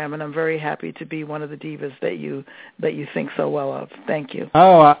program, and I'm very happy to be one of the divas that you think so well of. Thank you.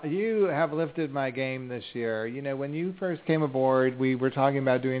 Oh, you have lifted my game this year. You know, when you first came aboard, we were talking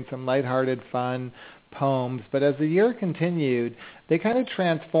about doing some lighthearted, fun poems, but as the year continued, they kind of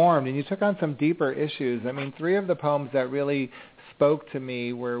transformed, and you took on some deeper issues. I mean, 3 of the poems that really spoke to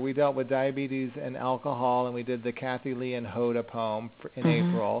me where we dealt with diabetes and alcohol, and we did the Kathy Lee and Hoda poem in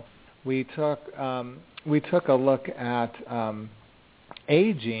April. We took a look at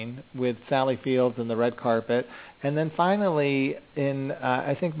aging with Sally Fields and the Red Carpet, and then finally, in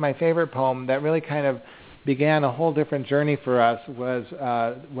I think my favorite poem that really kind of began a whole different journey for us was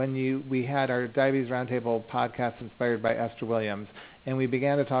when we had our Diabetes Roundtable podcast inspired by Esther Williams, and we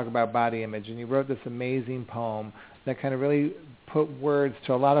began to talk about body image, and you wrote this amazing poem that kind of really put words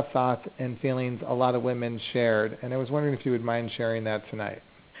to a lot of thoughts and feelings a lot of women shared. And I was wondering if you would mind sharing that tonight.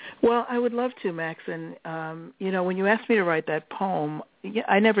 Well, I would love to, Max. And, when you asked me to write that poem,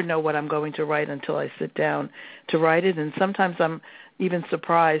 I never know what I'm going to write until I sit down to write it. And sometimes I'm even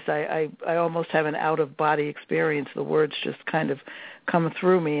surprised. I almost have an out-of-body experience. The words just kind of come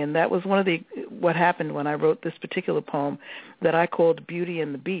through me. And that was what happened when I wrote this particular poem that I called Beauty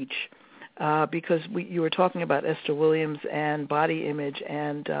and the Beach. Because you were talking about Esther Williams and body image,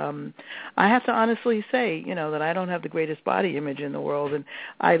 and I have to honestly say, that I don't have the greatest body image in the world, and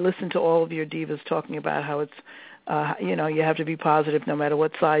I listen to all of your divas talking about how it's, you have to be positive no matter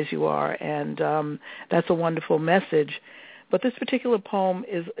what size you are, and that's a wonderful message. But this particular poem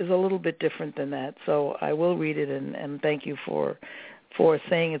is a little bit different than that, so I will read it, and thank you for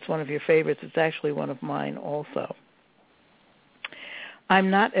saying it's one of your favorites. It's actually one of mine also. I'm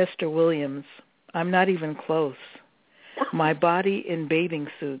not Esther Williams. I'm not even close. My body in bathing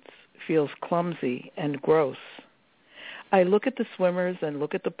suits feels clumsy and gross. I look at the swimmers and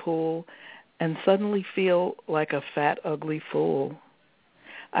look at the pool and suddenly feel like a fat, ugly fool.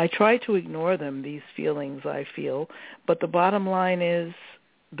 I try to ignore them, these feelings I feel, but the bottom line is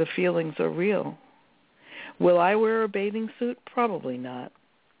the feelings are real. Will I wear a bathing suit? Probably not.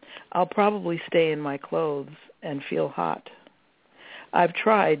 I'll probably stay in my clothes and feel hot. I've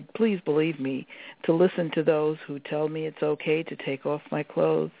tried, please believe me, to listen to those who tell me it's okay to take off my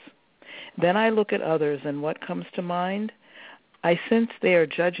clothes. Then I look at others, and what comes to mind? I sense they are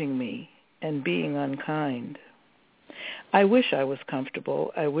judging me and being unkind. I wish I was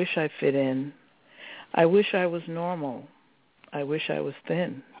comfortable. I wish I fit in. I wish I was normal. I wish I was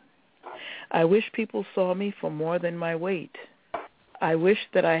thin. I wish people saw me for more than my weight. I wish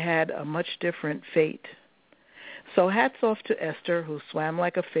that I had a much different fate. So hats off to Esther, who swam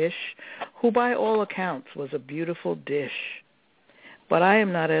like a fish, who by all accounts was a beautiful dish. But I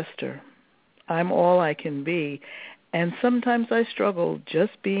am not Esther. I'm all I can be, and sometimes I struggle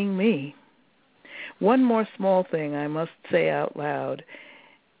just being me. One more small thing I must say out loud.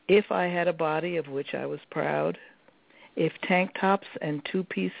 If I had a body of which I was proud, if tank tops and two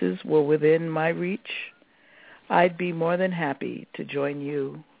pieces were within my reach, I'd be more than happy to join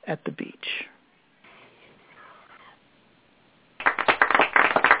you at the beach.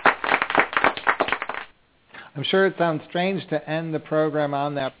 I'm sure it sounds strange to end the program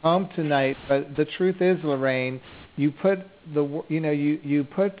on that poem tonight, but the truth is, Lorraine, you put you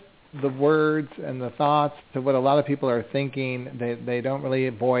put the words and the thoughts to what a lot of people are thinking. They don't really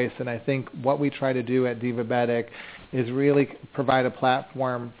voice, and I think what we try to do at Divabetic is really provide a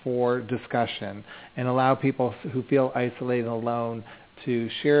platform for discussion and allow people who feel isolated and alone to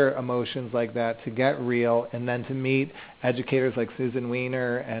share emotions like that, to get real, and then to meet educators like Susan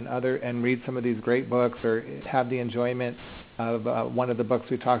Weiner and read some of these great books, or have the enjoyment of one of the books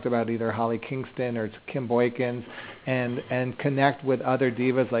we talked about, either Holly Kingston or Kim Boykins, and connect with other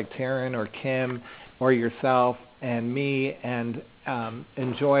divas like Taryn or Kim or yourself and me, and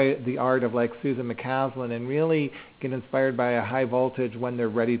enjoy the art of like Susan McCaslin, and really get inspired by a high voltage when they're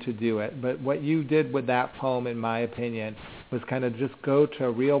ready to do it. But what you did with that poem, in my opinion, was kind of just go to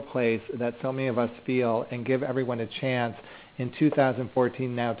a real place that so many of us feel, and give everyone a chance in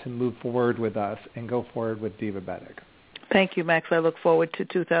 2014 now to move forward with us and go forward with Divabetic. Thank you, Max. I look forward to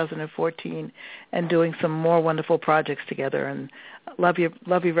 2014 and doing some more wonderful projects together. And love you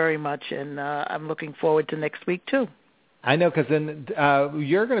very much. And I'm looking forward to next week too. I know, because then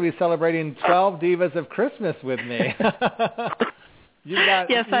you're going to be celebrating 12 Divas of Christmas with me. You've got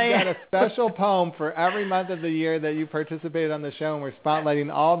a special poem for every month of the year that you participated on the show, and we're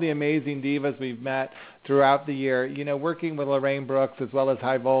spotlighting all the amazing divas we've met throughout the year. You know, working with Lorraine Brooks as well as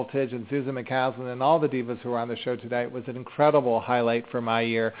High Voltage and Susan McCaslin and all the divas who are on the show tonight was an incredible highlight for my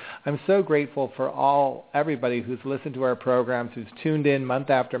year. I'm so grateful for everybody who's listened to our programs, who's tuned in month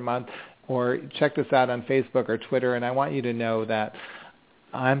after month, or checked us out on Facebook or Twitter, and I want you to know that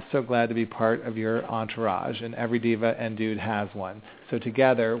I'm so glad to be part of your entourage, and every diva and dude has one. So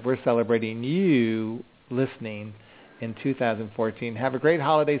together, we're celebrating you listening in 2014. Have a great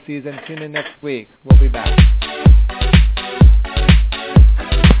holiday season. Tune in next week. We'll be back.